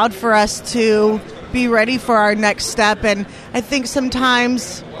allowed for us to be ready for our next step. And I think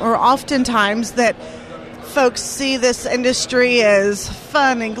sometimes, or oftentimes, that folks see this industry as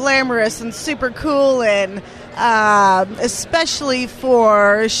fun and glamorous and super cool, and especially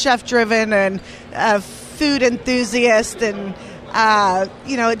for chef-driven and food enthusiasts, and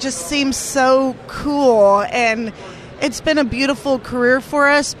it just seems so cool. And it's been a beautiful career for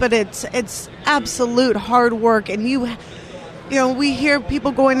us, but it's absolute hard work. And we hear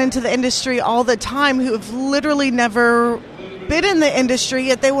people going into the industry all the time who have literally never been in the industry,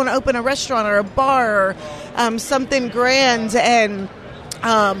 yet they want to open a restaurant or a bar or something grand, and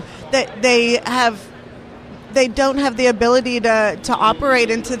that they don't have the ability to operate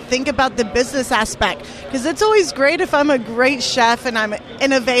and to think about the business aspect. Because it's always great if I'm a great chef and I'm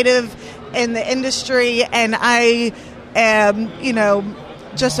innovative in the industry and I am,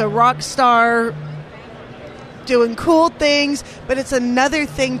 just a rock star doing cool things, but it's another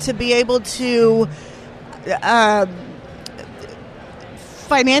thing to be able to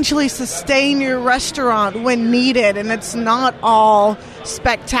financially sustain your restaurant when needed, and it's not all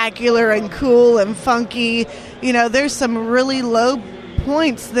spectacular and cool and funky. There's some really low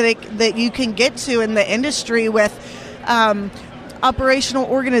points that you can get to in the industry with operational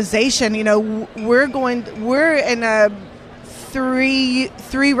organization. We're in a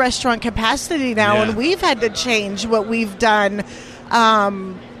three restaurant capacity now, and we've had to change what we've done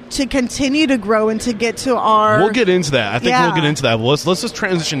to continue to grow and to get to our... We'll get into that. I think we'll get into that. Well, let's just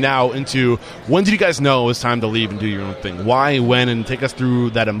transition now into, when did you guys know it was time to leave and do your own thing? Why, when, and take us through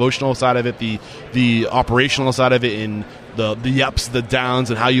that emotional side of it, the operational side of it, and the ups, the downs,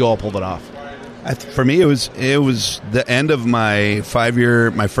 and how you all pulled it off. For me, it was the end of my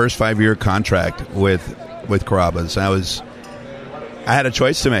first 5-year contract with Carrabba's. I had a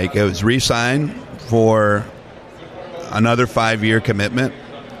choice to make. It was re-sign for another 5-year commitment,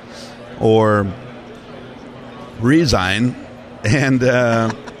 or resign and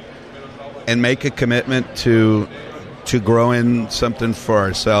make a commitment to growing something for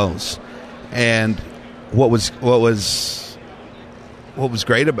ourselves. And what was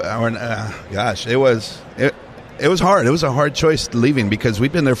great about it was hard. It was a hard choice leaving, because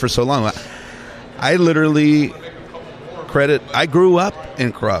we've been there for so long. I literally I grew up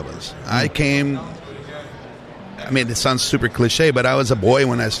in Carrabba's. It sounds super cliche, but I was a boy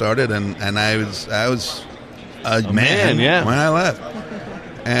when I started, and I was a man when I left,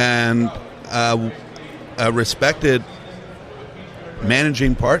 and a respected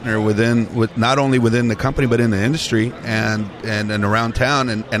managing partner with not only within the company but in the industry and around town,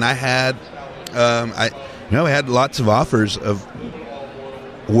 and I had I had lots of offers of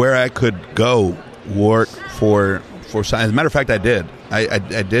where I could go work for science. As a matter of fact, I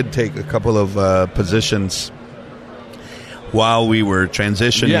did take a couple of positions while we were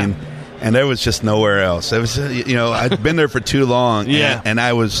transitioning. Yeah. And there was just nowhere else. It was, I'd been there for too long. Yeah. And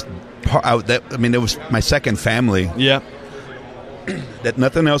I was, it was my second family. Yeah. That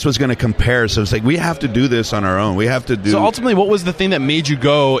nothing else was going to compare. So it's like, we have to do this on our own. We have to do. So ultimately, what was the thing that made you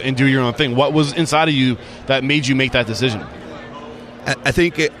go and do your own thing? What was inside of you that made you make that decision? I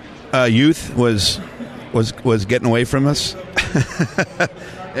think youth was getting away from us.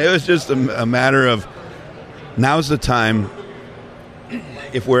 It was just a matter of, now's the time.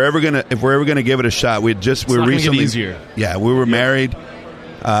 If we're ever gonna give it a shot, we're recently easier. Yeah, we were married.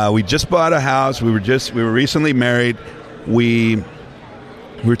 We just bought a house. We were recently married. We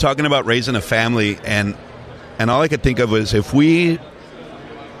were talking about raising a family, and all I could think of was, if we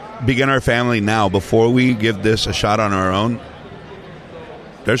begin our family now before we give this a shot on our own,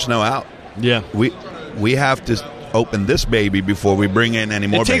 there's no out. Yeah, we have to open this baby before we bring in any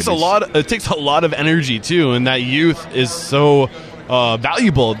more. It takes babies. It takes a lot of energy too, and that youth is so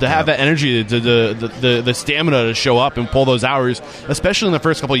valuable to have that energy, the stamina to show up and pull those hours, especially in the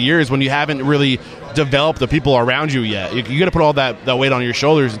first couple of years when you haven't really developed the people around you yet. You got to put all that weight on your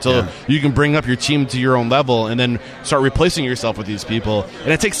shoulders until you can bring up your team to your own level, and then start replacing yourself with these people.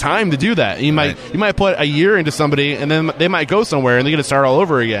 And it takes time to do that. You might put a year into somebody, and then they might go somewhere, and they're going to start all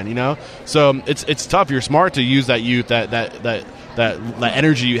over again. So it's tough. You're smart to use that youth, that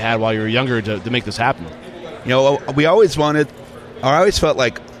energy you had while you were younger to make this happen. We always wanted. I always felt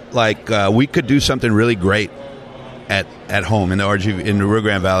like we could do something really great at home in the Rio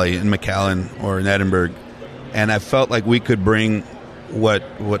Grande Valley, in McAllen or in Edinburgh, and I felt like we could bring what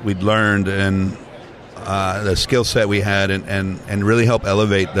we'd learned and the skill set we had, and really help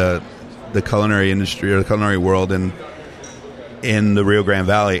elevate the culinary industry or the culinary world in the Rio Grande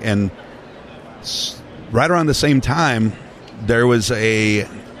Valley. And right around the same time, there was an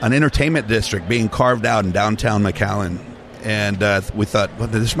entertainment district being carved out in downtown McAllen. And we thought, well,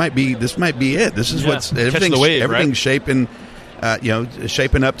 this might be it. This is what's everything's shaping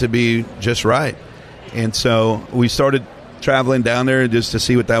up to be just right. And so we started traveling down there just to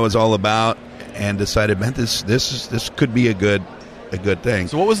see what that was all about, and decided, man, this could be a good thing.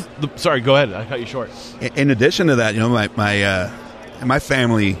 So what was sorry, go ahead. I cut you short. In addition to that, my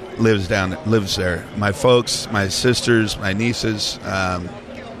family lives there. My folks, my sisters, my nieces,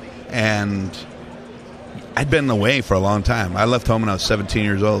 and I'd been away for a long time. I left home when I was 17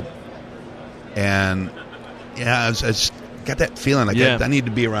 years old. And, I just got that feeling like I need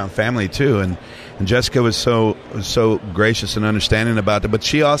to be around family, too. And Jessica was so gracious and understanding about that. But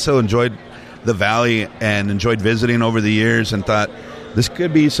she also enjoyed the Valley and enjoyed visiting over the years, and thought, this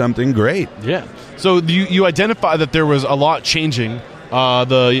could be something great. Yeah. So you identify that there was a lot changing.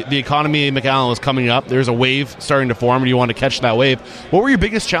 The economy in McAllen was coming up. There's a wave starting to form, and you want to catch that wave. What were your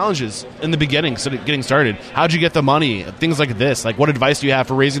biggest challenges in the beginning, getting started? How'd you get the money? Things like this. Like, what advice do you have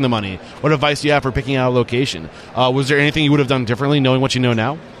for raising the money? What advice do you have for picking out a location? Was there anything you would have done differently, knowing what you know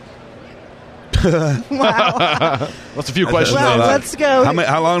now? Wow. That's a few questions. Well, let's go.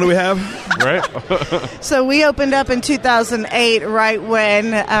 How long do we have? Right. So we opened up in 2008, right when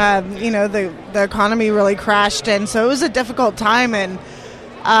the economy really crashed, and so it was a difficult time. And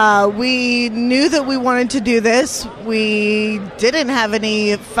we knew that we wanted to do this. We didn't have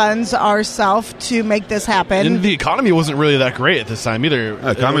any funds ourselves to make this happen. And the economy wasn't really that great at this time either.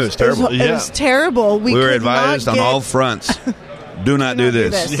 The economy was terrible. It was terrible. We were advised on all fronts. Do not do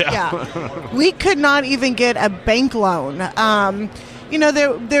this. Yeah. We could not even get a bank loan. There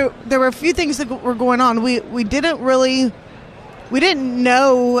were a few things that were going on. We didn't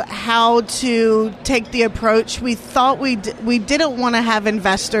know how to take the approach. We thought we didn't want to have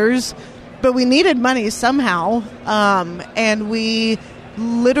investors, but we needed money somehow. And we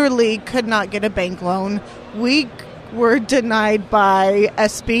literally could not get a bank loan. We were denied by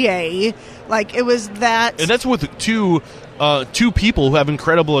SBA. Like, it was that. And that's with two people who have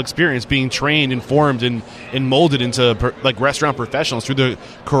incredible experience being trained, informed, and molded into restaurant professionals through the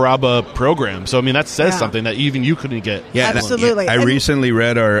Caraba program. So, I mean, that says something that even you couldn't get. Yeah, absolutely. I recently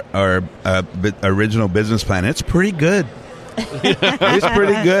read our original business plan. It's pretty good. It's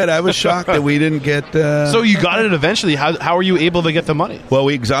pretty good. I was shocked that we didn't get. So you got it eventually. How were you able to get the money? Well,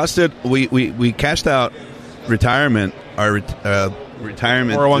 we exhausted. We cashed out retirement. Our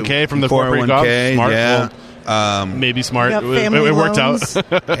retirement 401k from the corporate job. Smart. Yeah. Maybe smart. It worked out.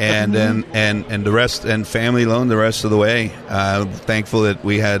 and the rest, and family loan the rest of the way. Thankful that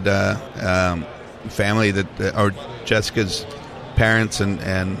we had family or Jessica's parents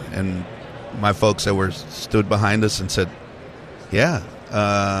and my folks that stood behind us and said,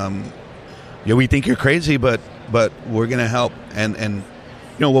 we think you're crazy, but we're going to help. And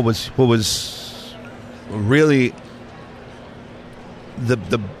what was really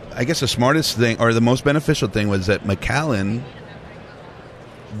I guess the smartest thing or the most beneficial thing was that McAllen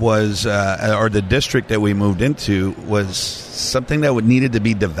was, or the district that we moved into was something that needed to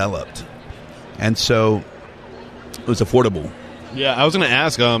be developed, and so it was affordable. Yeah, I was going to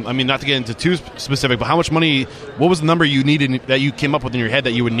ask, not to get into too specific, but how much money, what was the number you needed that you came up with in your head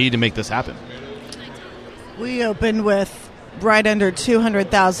that you would need to make this happen? We opened with right under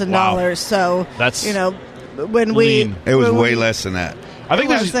 $200,000. Wow. So that's when lean. It was way less than that. I think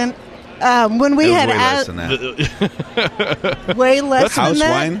wasn't. When we had less than that. way less House than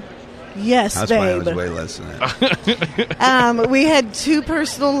that. wine. Yes, House babe. wine was way less than that. We had 2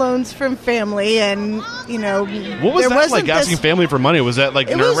 personal loans from family, and what was that like? Asking family for money, was that like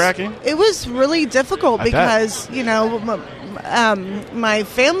nerve-wracking? It was really difficult I because my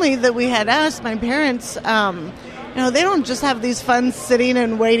family that we had asked, my parents, they don't just have these funds sitting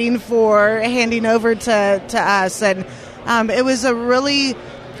and waiting for handing over to us, and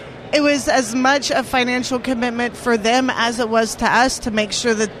it was as much a financial commitment for them as it was to us to make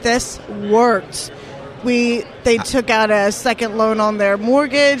sure that this worked. They took out a second loan on their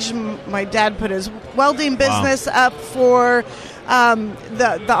mortgage. My dad put his welding business up for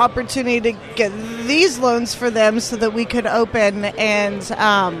the opportunity to get these loans for them so that we could open,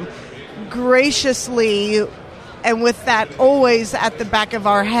 and graciously, and with that always at the back of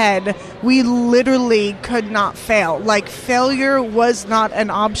our head, we literally could not fail. Like, failure was not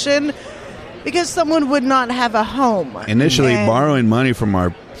an option because someone would not have a home. Initially, borrowing money from our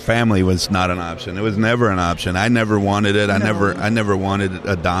family was not an option. It was never an option. I never wanted it. I never wanted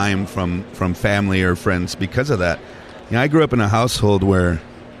a dime from family or friends because of that. I grew up in a household where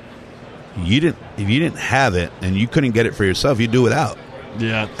if you didn't have it and you couldn't get it for yourself, you'd do without.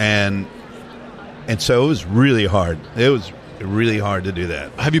 Yeah. And so it was really hard. It was really hard to do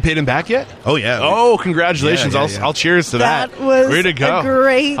that. Have you paid him back yet? Oh, yeah. Oh, congratulations. Yeah. I'll cheers to that. That was way to go.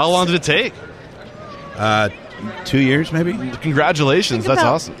 great. How long did it take? 2 years, maybe? Congratulations. That's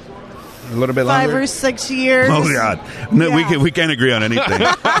awesome. A little bit longer? 5 or 6 years. Oh, God. No, Yeah. we can't agree on anything.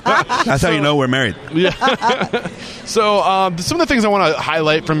 That's how you know we're married. So some of the things I want to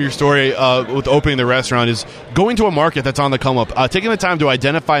highlight from your story with opening the restaurant is going to a market that's on the come up, taking the time to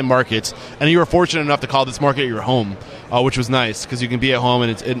identify markets, and you were fortunate enough to call this market your home, which was nice because you can be at home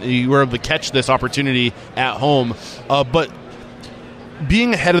and you were able to catch this opportunity at home. But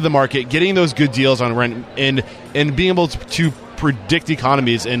being ahead of the market, getting those good deals on rent, and being able to predict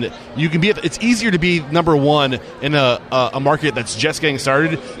economies, and you can be. It's easier to be number one in a market that's just getting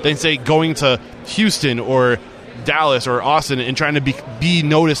started than say going to Houston or Dallas or Austin and trying to be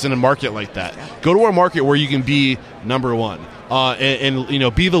noticed in a market like that. Go to a market where you can be number one. And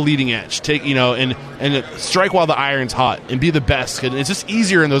be the leading edge. Take and strike while the iron's hot, and be the best. And it's just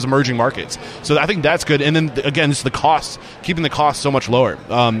easier in those emerging markets. So I think that's good. And then again, it's the cost, keeping the cost so much lower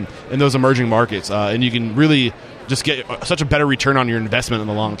in those emerging markets, and you can really just get such a better return on your investment in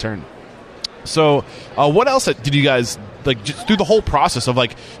the long term. So what else did you guys like just through the whole process of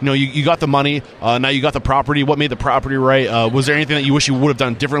you got the money, now you got the property? What made the property right? Was there anything that you wish you would have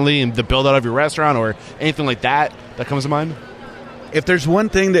done differently in the build out of your restaurant or anything like that comes to mind? If there's one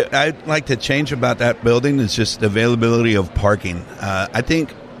thing that I'd like to change about that building, it's just the availability of parking. I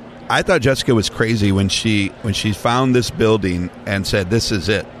thought Jessica was crazy when she found this building and said, "This is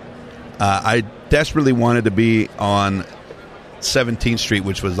it." I desperately wanted to be on 17th Street,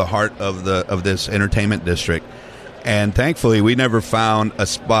 which was the heart of this entertainment district, and thankfully we never found a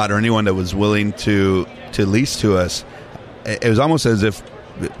spot or anyone that was willing to lease to us. It was almost as if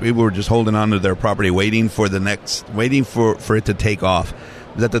we were just holding on to their property, waiting for it to take off.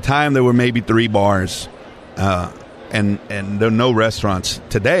 Because at the time, there were maybe 3 bars, and there were no restaurants.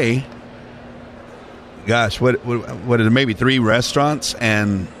 Today, gosh, what are there? Maybe 3 restaurants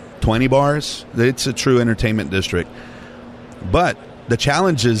and 20 bars. It's a true entertainment district. But the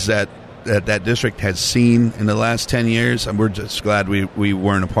challenges that district has seen in the last 10 years, and we're just glad we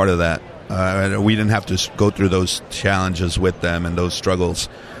weren't a part of that. We didn't have to go through those challenges with them and those struggles.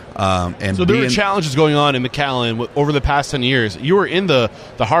 And so there were challenges going on in McAllen over the past 10 years. You were in the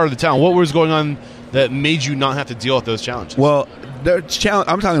heart of the town. What was going on that made you not have to deal with those challenges? Well,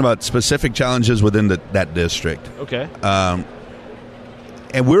 I'm talking about specific challenges within that district. Okay.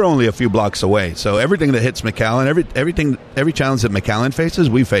 And we're only a few blocks away. So everything that hits McAllen, every challenge that McAllen faces,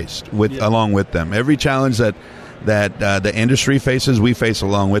 we faced along with them. Every challenge that the industry faces, we face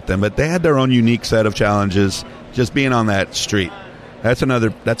along with them. But they had their own unique set of challenges just being on that street. That's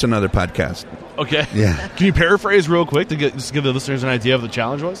another podcast. Okay. Yeah. Can you paraphrase real quick to just give the listeners an idea of what the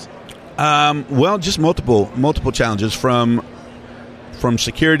challenge was? Well, just multiple challenges from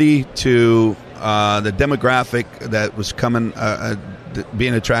security to the demographic that was coming,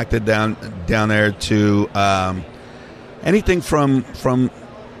 being attracted down there to anything from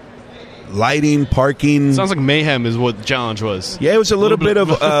lighting, parking. Sounds like mayhem is what the challenge was. Yeah, it was a little bit of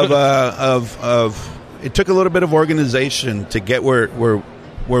it took a little bit of organization to get where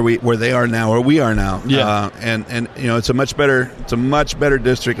they are now, or we are now. Yeah. And it's a much better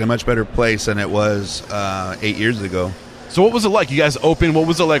district, a much better place than it was 8 years ago. So what was it like? You guys opened. What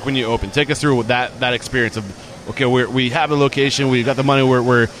was it like when you opened? Take us through that experience of, okay, we have a location, we got the money,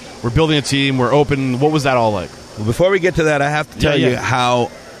 we're building a team, we're open. What was that all like? Well, before we get to that, I have to tell you how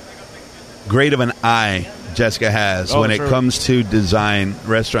great of an eye Jessica has when it comes to design,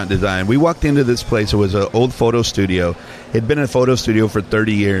 restaurant design. We walked into this place. It was an old photo studio. It had been a photo studio for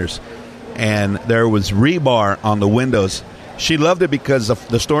 30 years, and there was rebar on the windows. She loved it because the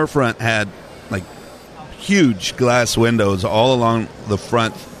storefront had like huge glass windows all along the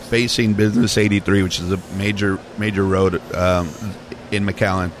front facing Business 83, which is a major road in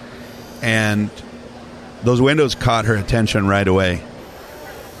McAllen. And those windows caught her attention right away.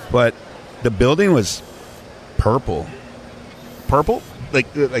 But the building was purple. Purple?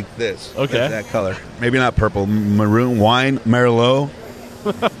 Like this. Okay. That color. Maybe not purple. Maroon, wine, Merlot,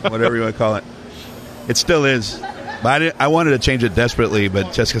 whatever you want to call it. It still is. But I wanted to change it desperately,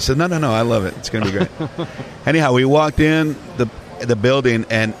 but Jessica said, no, I love it. It's going to be great. Anyhow, we walked in the building,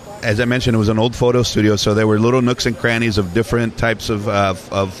 and as I mentioned, it was an old photo studio, so there were little nooks and crannies of different types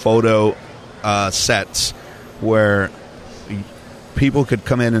of photo sets where people could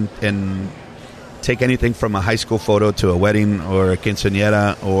come in and take anything from a high school photo to a wedding or a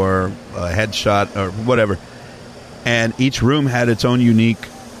quinceañera or a headshot or whatever. And each room had its own unique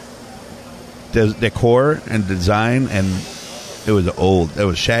decor and design, and it was old. There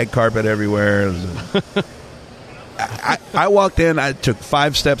was shag carpet everywhere. I walked in. I took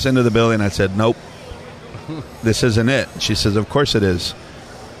 5 steps into the building. I said, nope, this isn't it. She says, of course it is.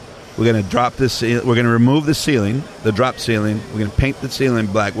 We're going to drop this. We're going to remove the ceiling, the drop ceiling. We're going to paint the ceiling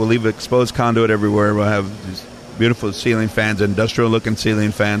black. We'll leave exposed conduit everywhere. We'll have these beautiful ceiling fans, industrial-looking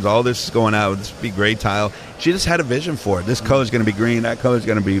ceiling fans. All this is going out. This will be gray tile. She just had a vision for it. This color is going to be green. That color is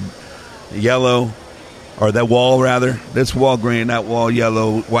going to be yellow, or that wall, rather. This wall green, that wall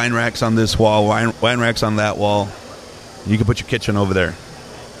yellow. Wine racks on this wall, wine racks on that wall. You can put your kitchen over there.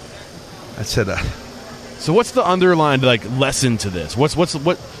 I said, so what's the underlying lesson to this? What's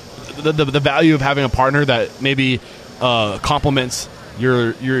the value of having a partner that maybe complements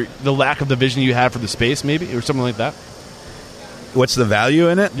the lack of the vision you have for the space, maybe, or something like that? What's the value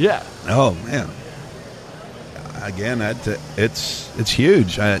in it? Yeah. Oh man. Again, it's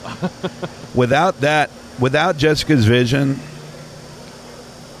huge. Without Jessica's vision,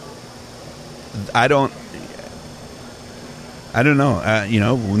 I don't know.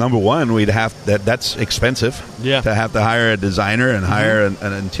 Number one, we'd have that's expensive. Yeah. To have to hire a designer and hire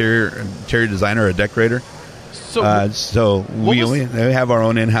an interior designer or a decorator. So we have our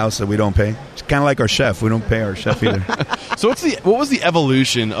own in-house that we don't pay. It's kind of like our chef. We don't pay our chef either. So what was the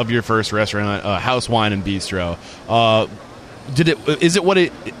evolution of your first restaurant, House Wine and Bistro?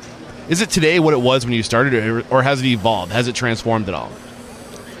 Is it today what it was when you started, or has it evolved? Has it transformed at all?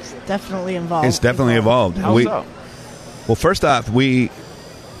 It's definitely evolved. It's definitely evolved. How so? Well, first off, we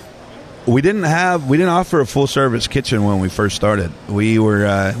didn't offer a full service kitchen when we first started. We were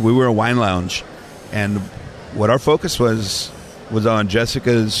a wine lounge, and what our focus was on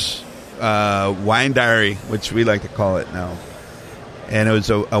Jessica's wine diary, which we like to call it now. And it was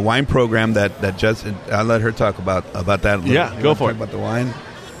a wine program that I'll let her talk about that. Yeah, go for it. About the wine.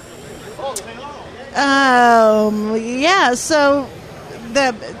 Yeah. So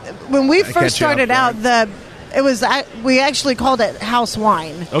when we first started out, we actually called it House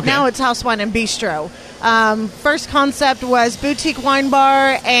Wine. Okay. Now it's House Wine and Bistro. First concept was boutique wine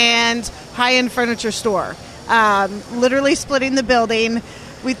bar and high-end furniture store. Literally splitting the building.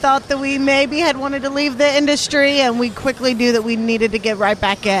 We thought that we maybe had wanted to leave the industry, and we quickly knew that we needed to get right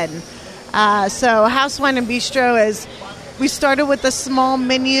back in. So House Wine and Bistro we started with a small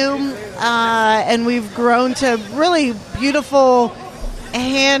menu, and we've grown to really beautiful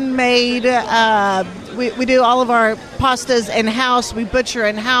handmade. We do all of our pastas in-house. We butcher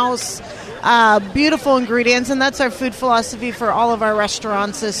in-house. Beautiful ingredients, and that's our food philosophy for all of our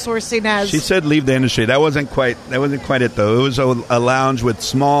restaurants, is sourcing as... She said leave the industry. That wasn't quite it, though. It was a lounge with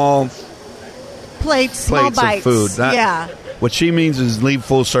small plates small bites of food. Yeah. What she means is leave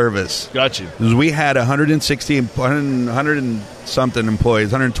full service. Got you. We had 160, 100 something employees,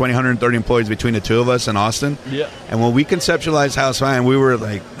 120, 130 employees between the two of us in Austin. Yeah. And when we conceptualized House Wine, we were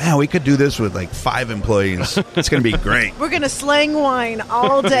like, man, we could do this with like 5 employees. It's going to be great. We're going to slang wine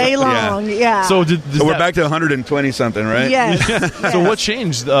all day long. Yeah. So So we're back to 120 something, right? Yes. So what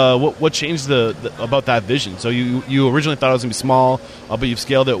changed? What changed about that vision? So you originally thought it was going to be small, but you've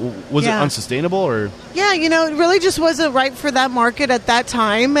scaled it. Was it unsustainable, or? Yeah, it really just wasn't right for that market at that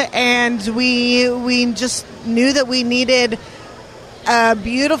time, and we just knew that we needed a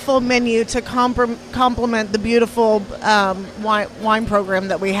beautiful menu to complement the beautiful wine program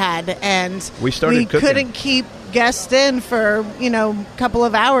that we had, and we couldn't keep guests in for a couple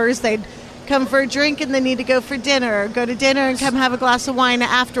of hours. They'd come for a drink and they need to go for dinner, go to dinner and come have a glass of wine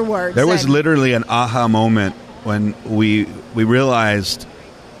afterwards. There was literally an aha moment when we realized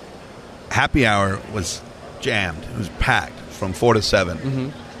happy hour was jammed. It was packed from 4 to 7. Mm-hmm.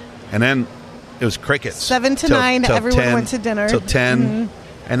 And then it was crickets. 7 to 9, everyone 10, went to dinner. Till 10.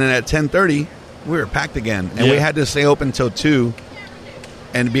 Mm-hmm. And then at 10:30, we were packed again. And we had to stay open till 2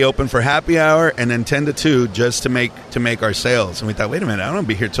 and be open for happy hour, and then 10 to 2 just to make our sales. And we thought, wait a minute, I don't want to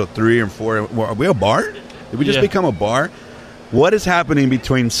be here till 3 or 4. Are we a bar? Did we just become a bar? What is happening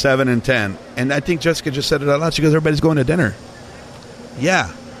between 7 and 10? And I think Jessica just said it out loud. She goes, everybody's going to dinner.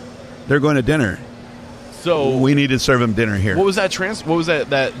 Yeah, they're going to dinner. So we need to serve them dinner here. What was that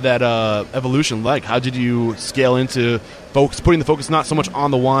evolution like? How did you scale into putting the focus not so much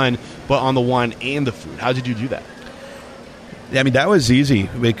on the wine, but on the wine and the food? How did you do that? I mean, that was easy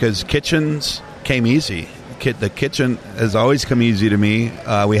because kitchens came easy. The kitchen has always come easy to me.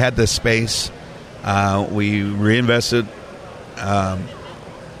 We had the space. We reinvested.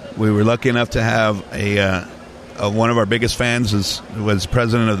 We were lucky enough to have one of our biggest fans was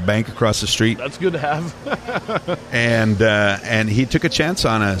president of the bank across the street. That's good to have. and he took a chance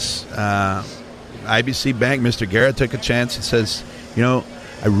on us. IBC Bank, Mr. Garrett took a chance and says,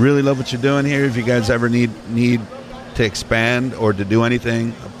 I really love what you're doing here. If you guys ever need to expand or to do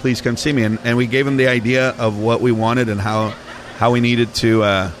anything, please come see me. And we gave him the idea of what we wanted and how we needed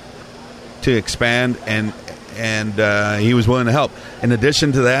to expand, and he was willing to help. In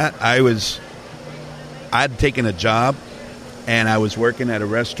addition to that, I'd taken a job, and I was working at a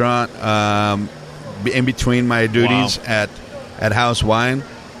restaurant in between my duties at House Wine,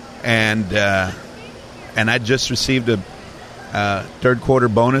 and I just received a third quarter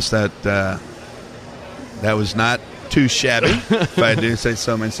bonus that was not too shabby, if I do say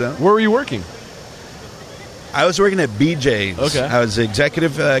so myself. Where were you working? I was working at BJ's. Okay. I was the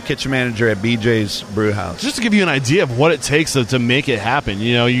executive kitchen manager at BJ's Brew House. Just to give you an idea of what it takes to make it happen,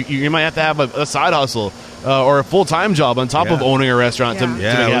 you might have to have a side hustle or a full-time job on top of owning a restaurant to make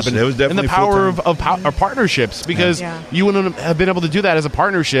it happen. It was definitely and the power of partnerships, because you wouldn't have been able to do that as a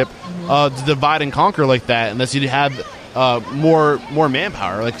partnership, to divide and conquer like that, unless you had more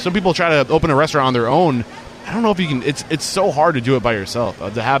manpower. Like, some people try to open a restaurant on their own. I don't know if you can. It's so hard to do it by yourself.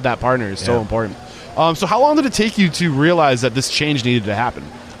 To have that partner is so important. So how long did it take you to realize that this change needed to happen?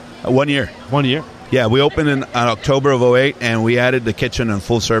 1 year. 1 year? Yeah, we opened in October of 2008, and we added the kitchen and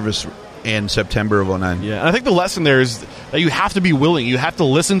full service in September of 2009. Yeah, and I think the lesson there is that you have to be willing. You have to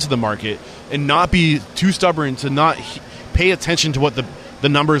listen to the market and not be too stubborn to not pay attention to what the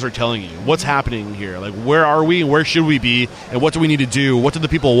numbers are telling you. What's happening here? Like, where are we and where should we be, and what do we need to do? What do the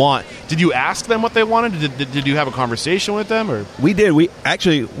people want? Did you ask them what they wanted? Did you have a conversation with them? Or we did. We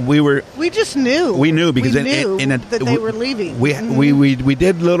just knew. We knew because that they were leaving. We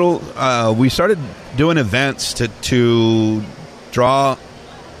did little. We started doing events to draw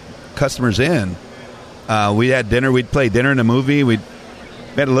customers in. We had dinner. We'd play dinner and a movie. We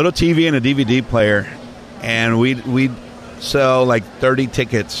had a little TV and a DVD player, and we'd sell like 30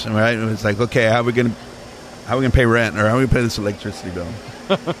 tickets. Right? It was like, okay, how are we gonna pay rent, or how are we gonna pay this electricity bill?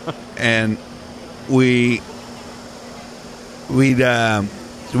 And we'd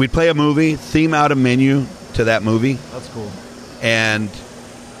play a movie, theme out a menu to that movie. That's cool. And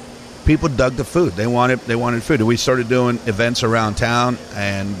people dug the food. They wanted food. And we started doing events around town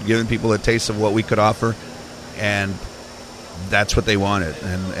and giving people a taste of what we could offer, and that's what they wanted.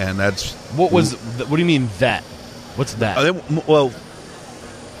 And that's what do you mean that? What's that?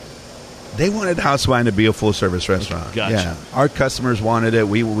 They wanted House Wine to be a full service restaurant. Gotcha. Yeah, our customers wanted it.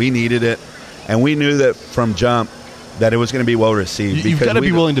 We needed it, and we knew that from jump that it was going to be well received. You've got to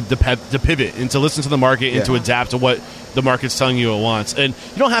be willing to pivot and to listen to the market and to adapt to what the market's telling you it wants. And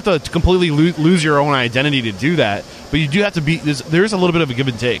you don't have to completely lose your own identity to do that, but you do have to be. There's a little bit of a give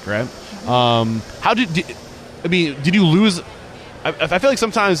and take, right? Did you lose? I feel like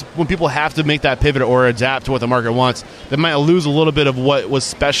sometimes when people have to make that pivot or adapt to what the market wants, they might lose a little bit of what was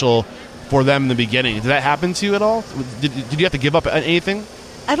special for them in the beginning. Did that happen to you at all? Did you have to give up anything?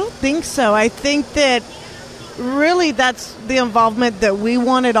 I don't think so. I think that really that's the involvement that we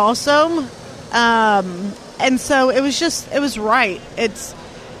wanted also. And so it was right. It's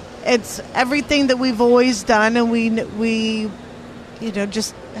everything that we've always done, and we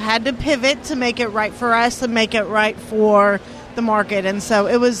just had to pivot to make it right for us and make it right for the market. And so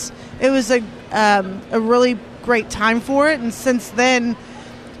it was a really great time for it. And since then,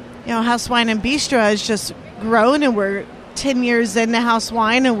 House Wine and Bistro has just grown, and we're 10 years into House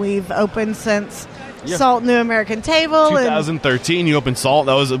Wine, and we've opened since Salt New American Table. 2013, you opened Salt.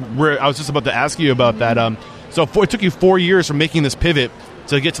 That was I was just about to ask you about that. So it took you 4 years from making this pivot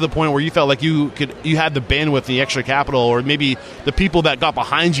to get to the point where you felt like you had the bandwidth, the extra capital, or maybe the people that got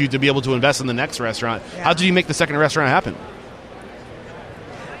behind you to be able to invest in the next restaurant. Yeah. How did you make the second restaurant happen?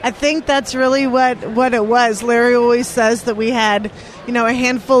 I think that's really what it was. Larry always says that we had, a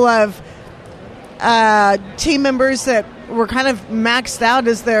handful of team members that were kind of maxed out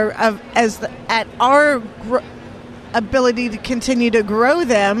at our ability to continue to grow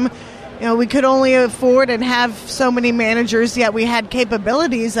them. We could only afford and have so many managers, yet we had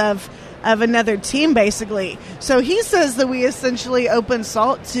capabilities of another team, basically. So he says that we essentially opened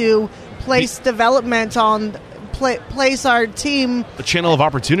Salt to place development on, place our team. A channel of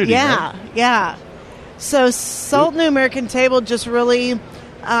opportunity, right? Yeah. So Salt New American Table just really,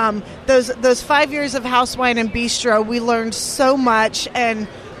 those 5 years of House Wine and Bistro, we learned so much, and,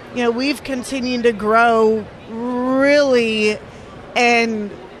 we've continued to grow really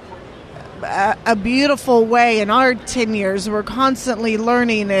in a beautiful way in our 10 years. We're constantly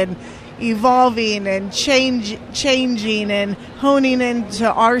learning and evolving and changing and honing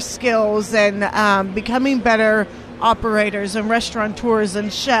into our skills and becoming better operators and restaurateurs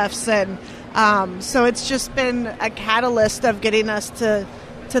and chefs. And so it's just been a catalyst of getting us to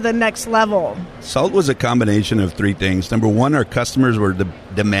the next level. Salt was a combination of three things. Number one, our customers were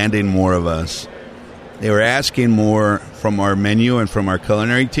demanding more of us. They were asking more from our menu and from our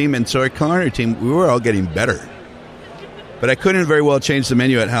culinary team. And so our culinary team, we were all getting better. But I couldn't very well change the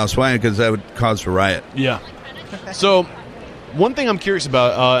menu at House Wine because that would cause a riot. Yeah. So one thing I'm curious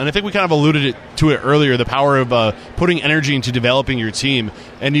about, and I think we kind of alluded to it earlier, the power of putting energy into developing your team.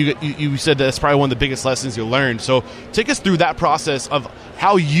 And you said that's probably one of the biggest lessons you learned. So take us through that process of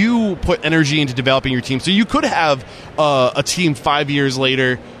how you put energy into developing your team. So you could have a team 5 years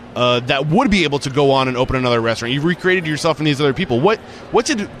later that would be able to go on and open another restaurant. You've recreated yourself and these other people. What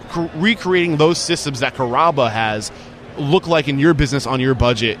did recreating those systems that Carrabba has look like in your business on your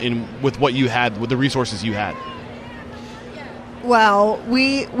budget and with what you had, with the resources you had? Well,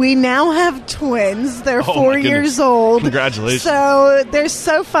 we now have twins. They're 4 years old. Congratulations. So they're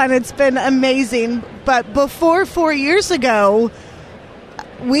so fun. It's been amazing. But before 4 years ago,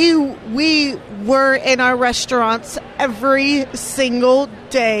 we were in our restaurants every single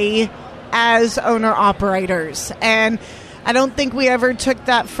day as owner-operators. And I don't think we ever took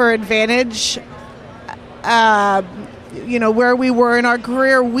that for advantage. Where we were in our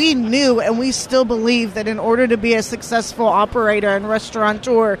career, we knew and we still believe that in order to be a successful operator and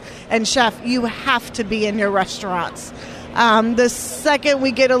restaurateur and chef, you have to be in your restaurants. The second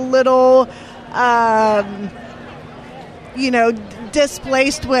we get a little,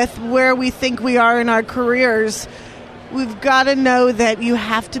 displaced with where we think we are in our careers, we've got to know that you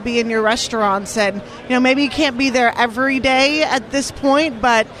have to be in your restaurants. And, maybe you can't be there every day at this point,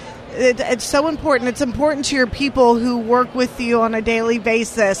 but it's so important. It's important to your people who work with you on a daily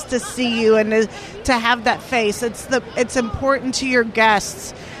basis to see you and to have that face. It's important to your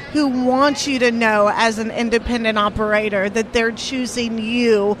guests who want you to know as an independent operator that they're choosing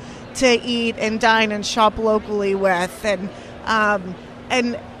you to eat and dine and shop locally with. And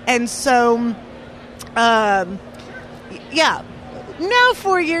so now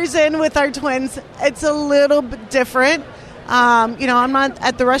 4 years in with our twins, it's a little bit different. I'm not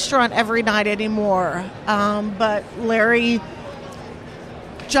at the restaurant every night anymore, but Larry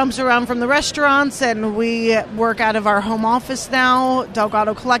jumps around from the restaurants, and we work out of our home office now,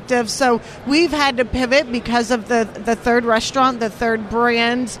 Delgado Collective. So we've had to pivot because of the third restaurant, the third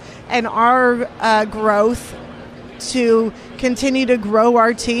brand, and our growth to continue to grow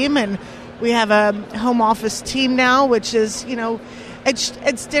our team. And we have a home office team now, which is,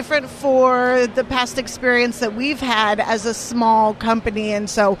 it's different for the past experience that we've had as a small company. And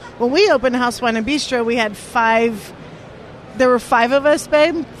so when we opened House Wine and Bistro, we had there were 5 of us,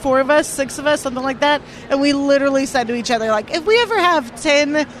 babe, 4 of us, 6 of us, something like that. And we literally said to each other, like, if we ever have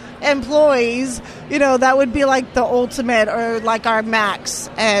 10 employees, that would be like the ultimate or like our max.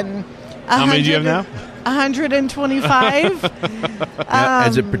 And how many do you have now? 125.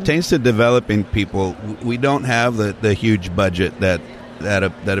 As it pertains to developing people, we don't have the huge budget that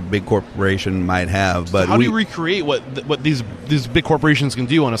a big corporation might have. But how do you recreate what these big corporations can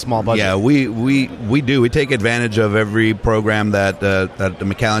do on a small budget? Yeah, we do. We take advantage of every program that the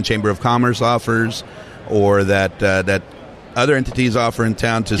McAllen Chamber of Commerce offers, or that other entities offer in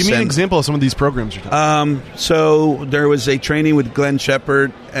town. Give me an example of some of these programs you're talking about. So there was a training with Glenn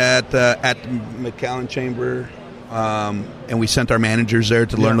Shepard at McAllen Chamber, and we sent our managers there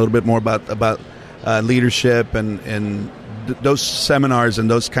to learn a little bit more about leadership and those seminars and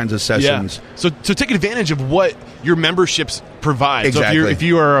those kinds of sessions. Yeah. So take advantage of what your memberships provide. Exactly. So if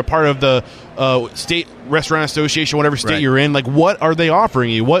you are a part of the state restaurant association, whatever state you're in, like what are they offering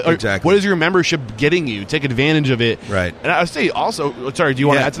you? What is your membership getting you? Take advantage of it. Right. And I would say also, sorry, do you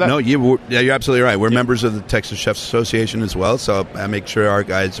want to add to that? No, you're absolutely right. We're members of the Texas Chefs Association as well, so I make sure our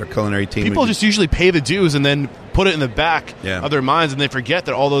culinary team. People just usually pay the dues and then put it in the back of their minds, and they forget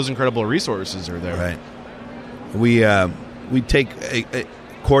that all those incredible resources are there. Right. We take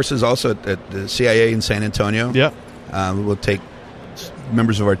courses also at the CIA in San Antonio. Yeah. We'll take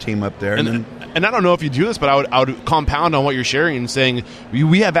members of our team up there. And I don't know if you do this, but I would compound on what you're sharing and saying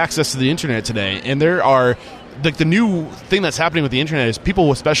we have access to the internet today, and there are the new thing that's happening with the internet is people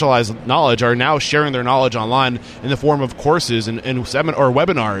with specialized knowledge are now sharing their knowledge online in the form of courses and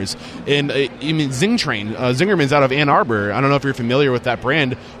webinars. And I mean, Zingtrain, Zingerman's out of Ann Arbor. I don't know if you're familiar with that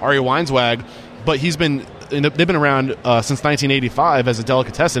brand, Ari Weinswag, but they've been around since 1985 as a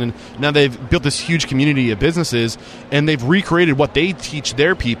delicatessen, and now they've built this huge community of businesses, and they've recreated what they teach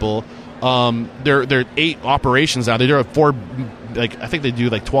their people. They're 8 operations now. They do have 4, I think they do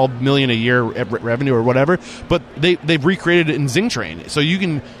like $12 million a year revenue or whatever. But they've recreated it in Zingtrain, so you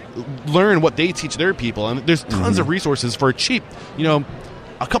can learn what they teach their people, and there's tons of resources for cheap.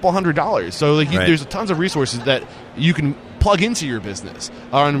 A couple $100. So there's tons of resources that you can plug into your business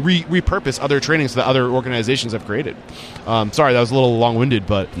and repurpose other trainings that other organizations have created. Sorry, that was a little long-winded,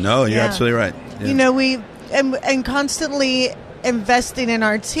 but no, you're absolutely right. Yeah. We and constantly investing in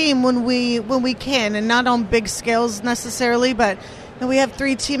our team when we can, and not on big scales necessarily, but we have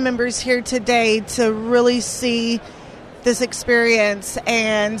 3 team members here today to really see this experience.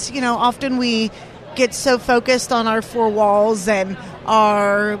 And often we get so focused on our 4 walls and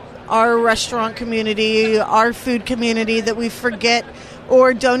our restaurant community, our food community, that we forget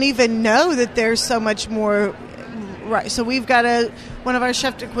or don't even know that there's so much more. Right. So we've got one of our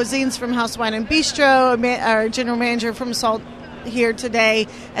chef de cuisines from House Wine and Bistro, our general manager from Salt here today,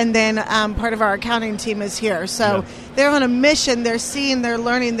 and then part of our accounting team is here. So they're on a mission. They're seeing, they're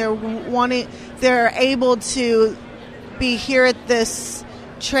learning, they're able to be here at this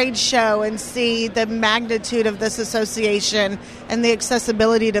trade show and see the magnitude of this association and the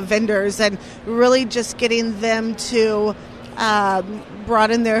accessibility to vendors, and really just getting them to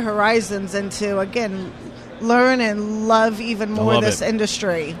broaden their horizons and to, again, learn and love even more this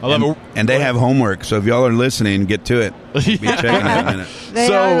industry. I love it. And they have homework, so if y'all are listening, get to it. Be checking it in a minute.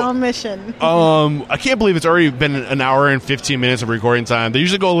 They are on mission. I can't believe it's already been an hour and 15 minutes of recording time. They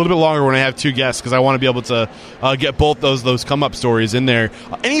usually go a little bit longer when I have 2 guests, because I want to be able to get both those come-up stories in there.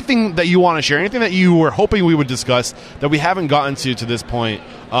 Anything that you want to share, anything that you were hoping we would discuss that we haven't gotten to this point,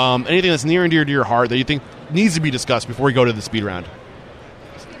 anything that's near and dear to your heart that you think needs to be discussed before we go to the speed round?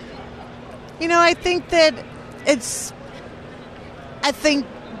 I think that I think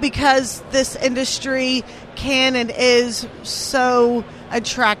because this industry can and is so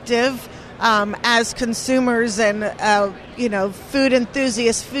attractive as consumers and, food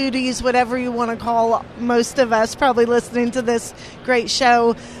enthusiasts, foodies, whatever you want to call most of us probably listening to this great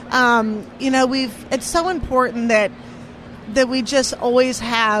show, it's so important that we just always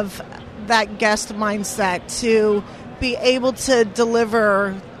have that guest mindset to be able to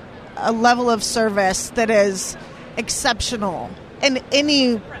deliver a level of service that is exceptional in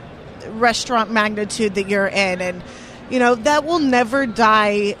any restaurant magnitude that you're in. And, that will never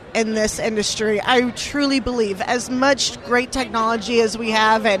die in this industry. I truly believe as much great technology as we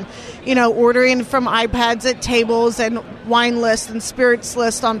have, and, ordering from iPads at tables and wine lists and spirits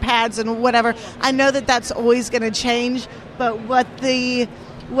lists on pads and whatever, I know that that's always going to change. But what the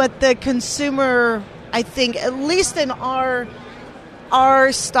consumer, I think, at least in our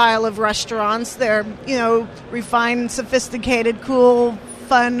style of restaurants, they're refined, sophisticated, cool,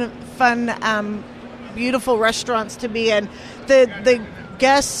 fun, beautiful restaurants to be in. The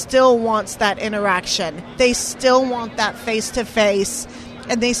guest still wants that interaction. They still want that face-to-face,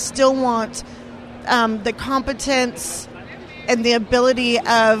 and they still want the competence and the ability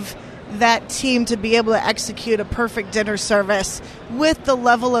of that team to be able to execute a perfect dinner service with the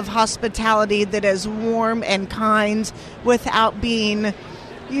level of hospitality that is warm and kind without being,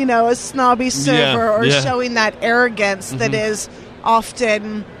 a snobby server or showing that arrogance that is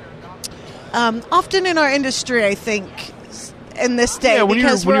often in our industry, I think, in this day. Yeah, when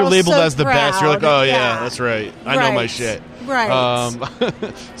you're labeled as the best, you're like, oh, yeah, that's right. I know my shit. Right.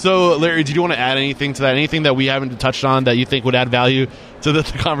 So, Larry, did you want to add anything to that? Anything that we haven't touched on that you think would add value to the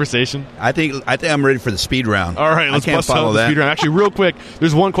conversation? I think I'm ready for the speed round. All right, let's bust out the speed round. Actually, real quick,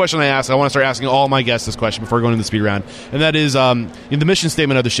 there's one question I ask. I want to start asking all my guests this question before going to the speed round, and that is, the mission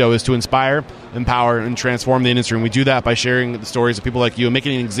statement of the show is to inspire, empower, and transform the industry. And we do that by sharing the stories of people like you and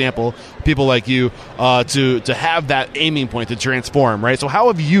making an example of people like you to have that aiming point to transform. Right. So, how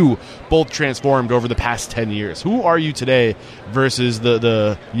have you both transformed over the past 10 years? Who are you today versus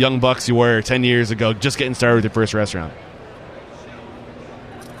the young bucks you were 10 years ago, just getting started with your first restaurant?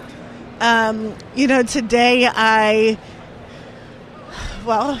 Today I'm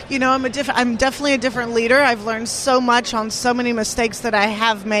definitely a different leader. I've learned so much on so many mistakes that I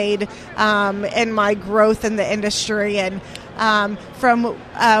have made in my growth in the industry, and from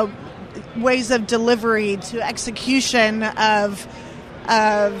ways of delivery to execution of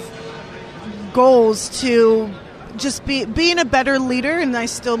goals to just being a better leader. And I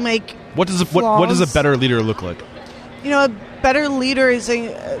still make what does a better leader look like? A better leader is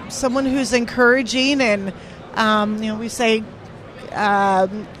someone who's encouraging and, we say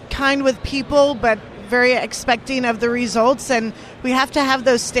kind with people, but very expecting of the results. And we have to have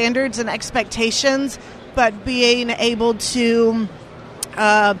those standards and expectations, but being able to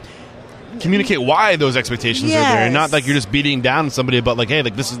communicate why those expectations are there, and not like you're just beating down somebody, but like, hey,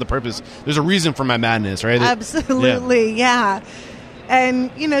 like this is the purpose. There's a reason for my madness, right? Absolutely, yeah.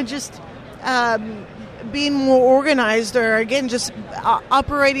 And just being more organized, or again, just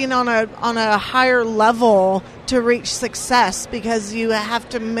operating on a higher level to reach success, because you have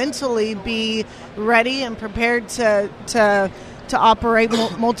to mentally be ready and prepared to operate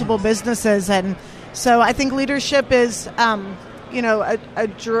multiple businesses. And so I think leadership is a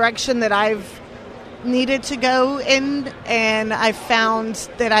direction that I've needed to go in, and I found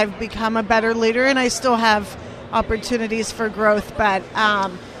that I've become a better leader, and I still have opportunities for growth, but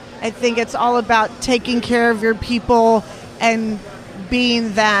I think it's all about taking care of your people and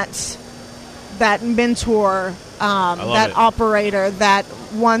being that mentor, that operator, that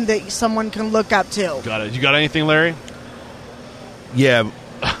one that someone can look up to. Got it. You got anything, Larry? Yeah.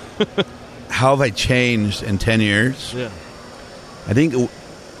 How have I changed in 10 years? Yeah. I think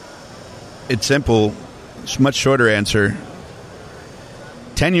it's simple. It's a much shorter answer.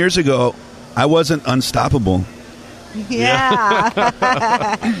 10 years ago, I wasn't unstoppable. Yeah.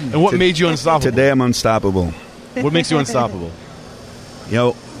 And what made you unstoppable? Today I'm unstoppable. What makes you unstoppable?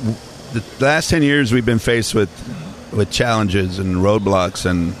 The last 10 years we've been faced with challenges and roadblocks,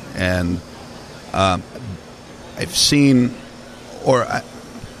 and I've seen, or I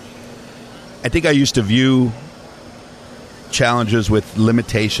think I used to view challenges with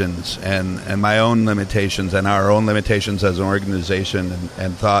limitations and my own limitations and our own limitations as an organization,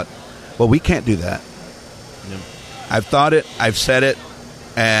 and thought, well, we can't do that. Yeah. I've thought it, I've said it,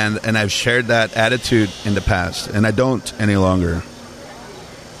 and I've shared that attitude in the past, and I don't any longer.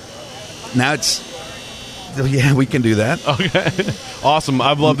 Now it's, yeah, we can do that. Okay. Awesome.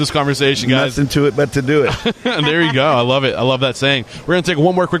 I've loved this conversation, guys. Nothing to it but to do it. There you go. I love it. I love that saying. We're going to take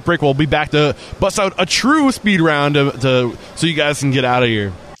one more quick break. We'll be back to bust out a true speed round so you guys can get out of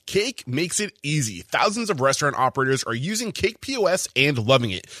here. Cake makes it easy. Thousands of restaurant operators are using Cake POS and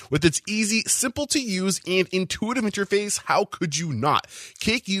loving it. With its easy, simple to use, and intuitive interface, how could you not?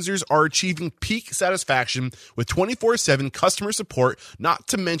 Cake users are achieving peak satisfaction with 24/7 customer support, not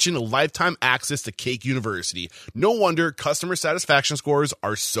to mention lifetime access to Cake University. No wonder customer satisfaction scores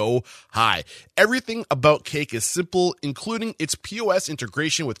are so high. Everything about Cake is simple, including its POS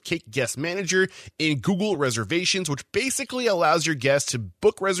integration with Cake Guest Manager and Google Reservations, which basically allows your guests to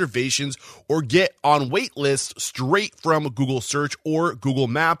book reservations or get on wait lists straight from Google Search or Google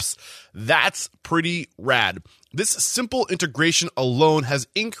Maps. That's pretty rad. This simple integration alone has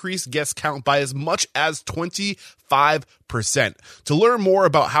increased guest count by as much as 25%. To learn more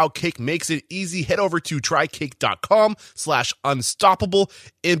about how Cake makes it easy, head over to trycake.com/unstoppable.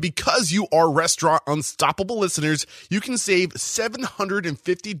 And because you are Restaurant Unstoppable listeners, you can save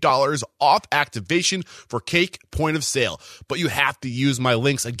 $750 off activation for Cake point of sale. But you have to use my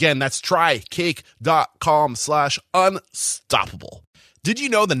links. Again, that's trycake.com/unstoppable. Did you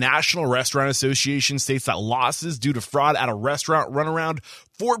know the National Restaurant Association states that losses due to fraud at a restaurant run around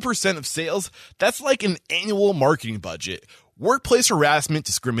 4% of sales? That's like an annual marketing budget. Workplace harassment,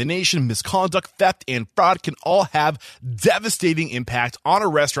 discrimination, misconduct, theft, and fraud can all have devastating impact on a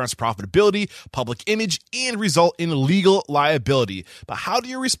restaurant's profitability, public image, and result in legal liability. But how do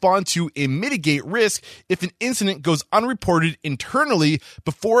you respond to and mitigate risk if an incident goes unreported internally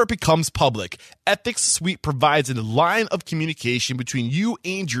before it becomes public? Ethics Suite provides a line of communication between you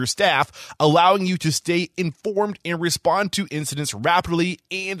and your staff, allowing you to stay informed and respond to incidents rapidly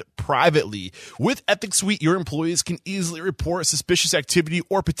and privately. With Ethics Suite, your employees can easily report suspicious activity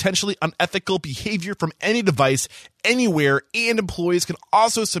or potentially unethical behavior from any device, anywhere, and employees can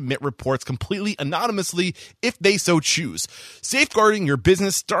also submit reports completely anonymously if they so choose. Safeguarding your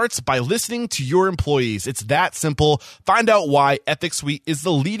business starts by listening to your employees. It's that simple. Find out why Ethics Suite is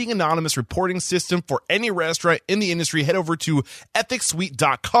the leading anonymous reporting system for any restaurant in the industry. Head over to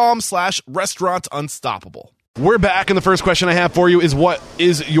ethicsuite.com/restaurantunstoppable. We're back, and the first question I have for you is, what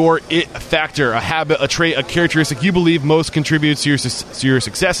is your it factor, a habit, a trait, a characteristic you believe most contributes to your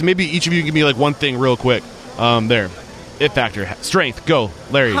success? And maybe each of you give me like one thing real quick. There. It factor. Strength. Go,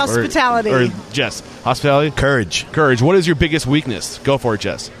 Larry. Hospitality. Or Jess. Hospitality? Courage. Courage. What is your biggest weakness? Go for it,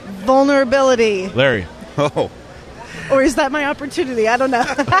 Jess. Vulnerability. Larry. Oh, Or is that my opportunity? I don't know.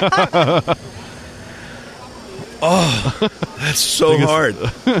 that's so hard.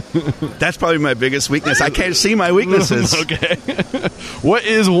 That's probably my biggest weakness. I can't see my weaknesses. Okay. What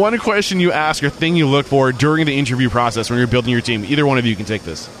is one question you ask or thing you look for during the interview process when you're building your team? Either one of you can take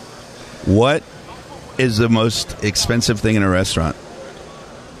this. What is the most expensive thing in a restaurant?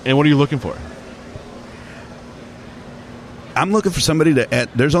 And what are you looking for? I'm looking for somebody to.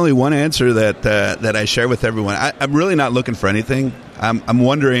 There's only one answer that I share with everyone. I'm really not looking for anything. I'm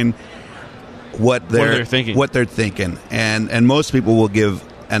wondering what they're thinking, and most people will give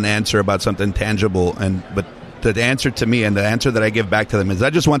an answer about something tangible, but the answer to me and the answer that I give back to them is I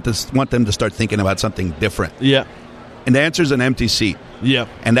just want them to start thinking about something different. Yeah. And the answer is an empty seat. Yeah.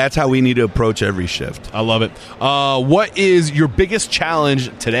 And that's how we need to approach every shift. I love it. What is your biggest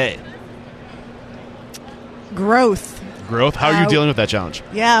challenge today? Growth. Growth? How are you dealing with that challenge?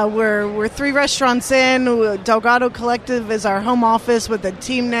 Yeah, we're 3 restaurants in. Delgado Collective is our home office with a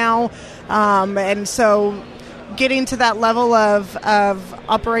team now. And so getting to that level of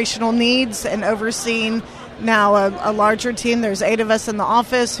operational needs and overseeing now a larger team. There's 8 of us in the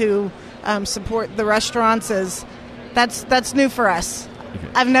office who support the restaurants. That's new for us. Okay.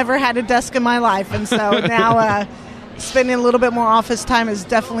 I've never had a desk in my life, and so now spending a little bit more office time is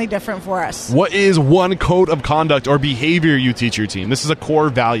definitely different for us. What is one code of conduct or behavior you teach your team? This is a core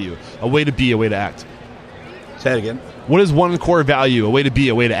value, a way to be, a way to act. Say it again. What is one core value, a way to be,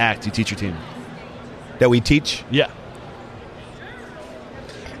 a way to act you teach your team? That we teach? Yeah.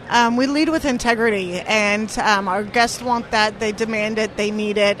 We lead with integrity, and our guests want that. They demand it. They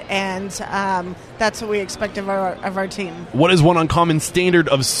need it, and that's what we expect of our team. What is one uncommon standard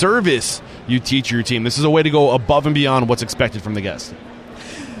of service you teach your team? This is a way to go above and beyond what's expected from the guest.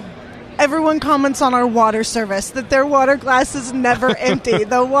 Everyone comments on our water service, that their water glass is never empty.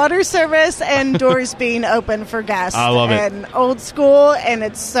 The water service and doors being open for guests. I love it. And old school, and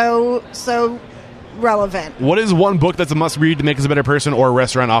it's so relevant. What is one book that's a must-read to make us a better person or a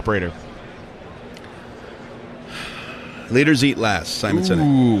restaurant operator? Leaders Eat Last, Simon Sinek.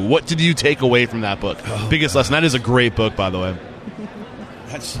 Ooh, what did you take away from that book? Biggest lesson. That is a great book, by the way.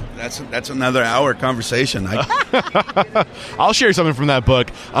 That's another hour conversation. I'll share something from that book.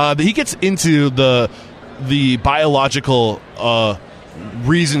 He gets into the biological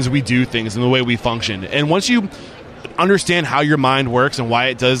reasons we do things and the way we function. And once you understand how your mind works and why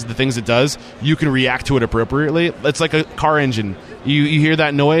it does the things it does, you can react to it appropriately. It's like a car engine. You hear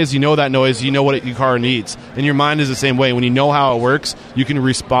that noise, you know what your car needs. And your mind is the same way. When you know how it works, you can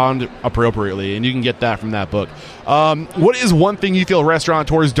respond appropriately, and you can get that from that book. What is one thing you feel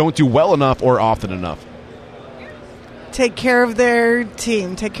restaurateurs don't do well enough or often enough? Take care of their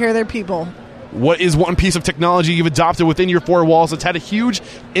team, take care of their people. What is one piece of technology you've adopted within your 4 walls that's had a huge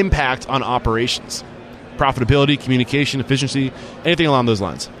impact on operations? Profitability, communication, efficiency, anything along those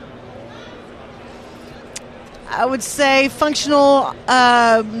lines? I would say functional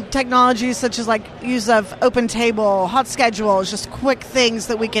technologies such as like use of OpenTable, Hot Schedule, just quick things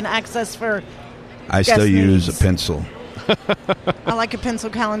that we can access for I still use a pencil. I like a pencil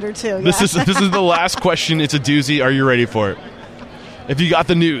calendar too. Yeah. This is the last question. It's a doozy. Are you ready for it? If you got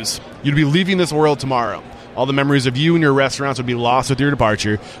the news, you'd be leaving this world tomorrow. All the memories of you and your restaurants would be lost with your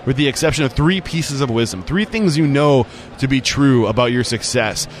departure, with the exception of 3 pieces of wisdom, 3 things you know to be true about your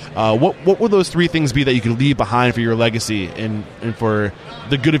success. What would those 3 things be that you could leave behind for your legacy and for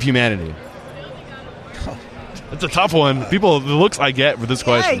the good of humanity? That's a tough one. The looks I get for this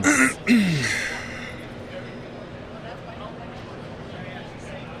question.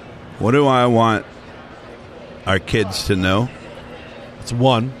 What do I want our kids to know? It's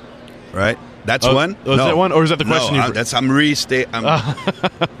one. Right? That's one? Is that one? Or is that the question? No, I'm restating.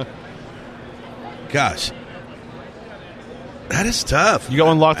 Gosh. That is tough. You got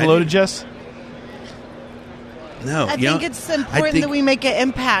one locked and loaded, Jess? No. I think it's important that we make an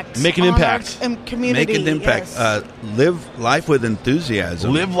impact. Make an impact. Community. Make an impact. Yes. Live life with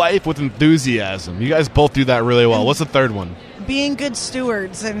enthusiasm. Live life with enthusiasm. You guys both do that really well. What's the third one? Being good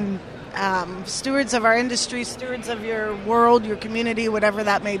stewards and stewards of our industry, stewards of your world, your community, whatever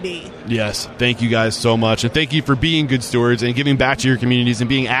that may be. Yes. Thank you guys so much. And thank you for being good stewards and giving back to your communities and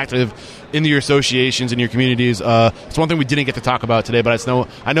being active in your associations and your communities. It's one thing we didn't get to talk about today, but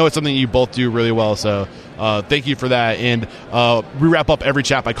I know it's something you both do really well. So thank you for that. And we wrap up every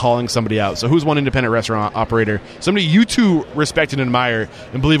chat by calling somebody out. So who's one independent restaurant operator, somebody you two respect and admire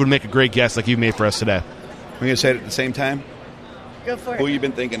and believe would make a great guest like you've made for us today? We're going to say it at the same time? Go for it. Who you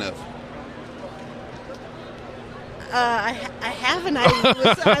been thinking of? I haven't.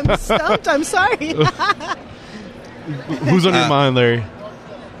 I'm stumped. I'm sorry. Who's on your mind, Larry?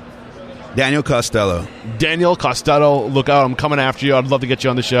 Daniel Costello. Daniel Costello, look out. I'm coming after you. I'd love to get you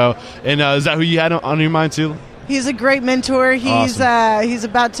on the show. And is that who you had on your mind, too? He's a great mentor. He's Awesome. He's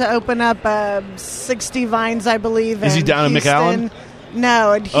about to open up 60 Vines, I believe. Is he down in McAllen?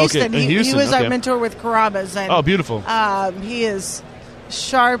 No, in Houston. Okay, in Houston, he was okay. our mentor with Carrabba's. And, Oh, beautiful. He is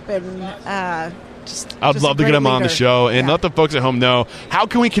sharp and I'd love to get him on the show and let the folks at home know, how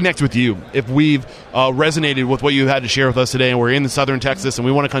can we connect with you if we've resonated with what you had to share with us today and we're in Southern Texas and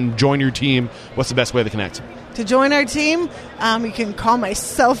we want to come join your team? What's the best way to connect? To join our team, you can call my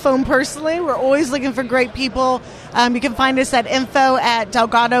cell phone personally. We're always looking for great people. You can find us at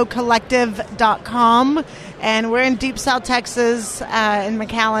info@DelgadoCollective.com. And we're in Deep South Texas in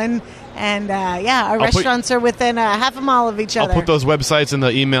McAllen. And, our restaurants are within half a mile of each other. I'll put those websites and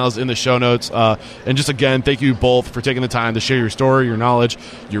the emails in the show notes. And just again, thank you both for taking the time to share your story, your knowledge,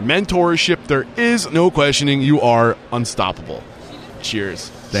 your mentorship. There is no questioning. You are unstoppable. Cheers.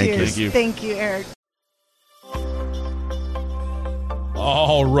 Cheers. Thank you. Thank you, Eric.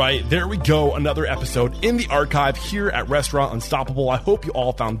 All right, there we go. Another episode in the archive here at Restaurant Unstoppable. I hope you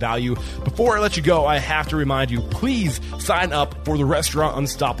all found value. Before I let you go, I have to remind you, please sign up for the Restaurant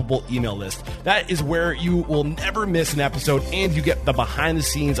Unstoppable email list. That is where you will never miss an episode and you get the behind the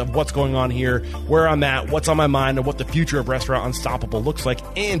scenes of what's going on here, where I'm at, what's on my mind, and what the future of Restaurant Unstoppable looks like,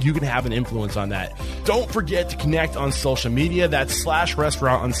 and you can have an influence on that. Don't forget to connect on social media. That's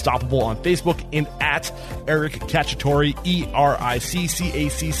 /Restaurant Unstoppable on Facebook and at Eric Cacciatore, EricCacciatore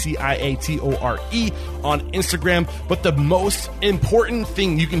on Instagram. But the most important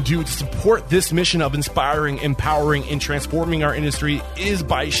thing you can do to support this mission of inspiring, empowering, and transforming our industry is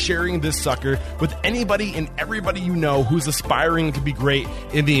by sharing this sucker with anybody and everybody you know who's aspiring to be great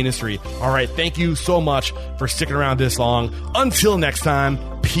in the industry. All right, thank you so much for sticking around this long. Until next time,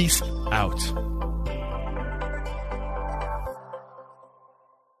 peace out.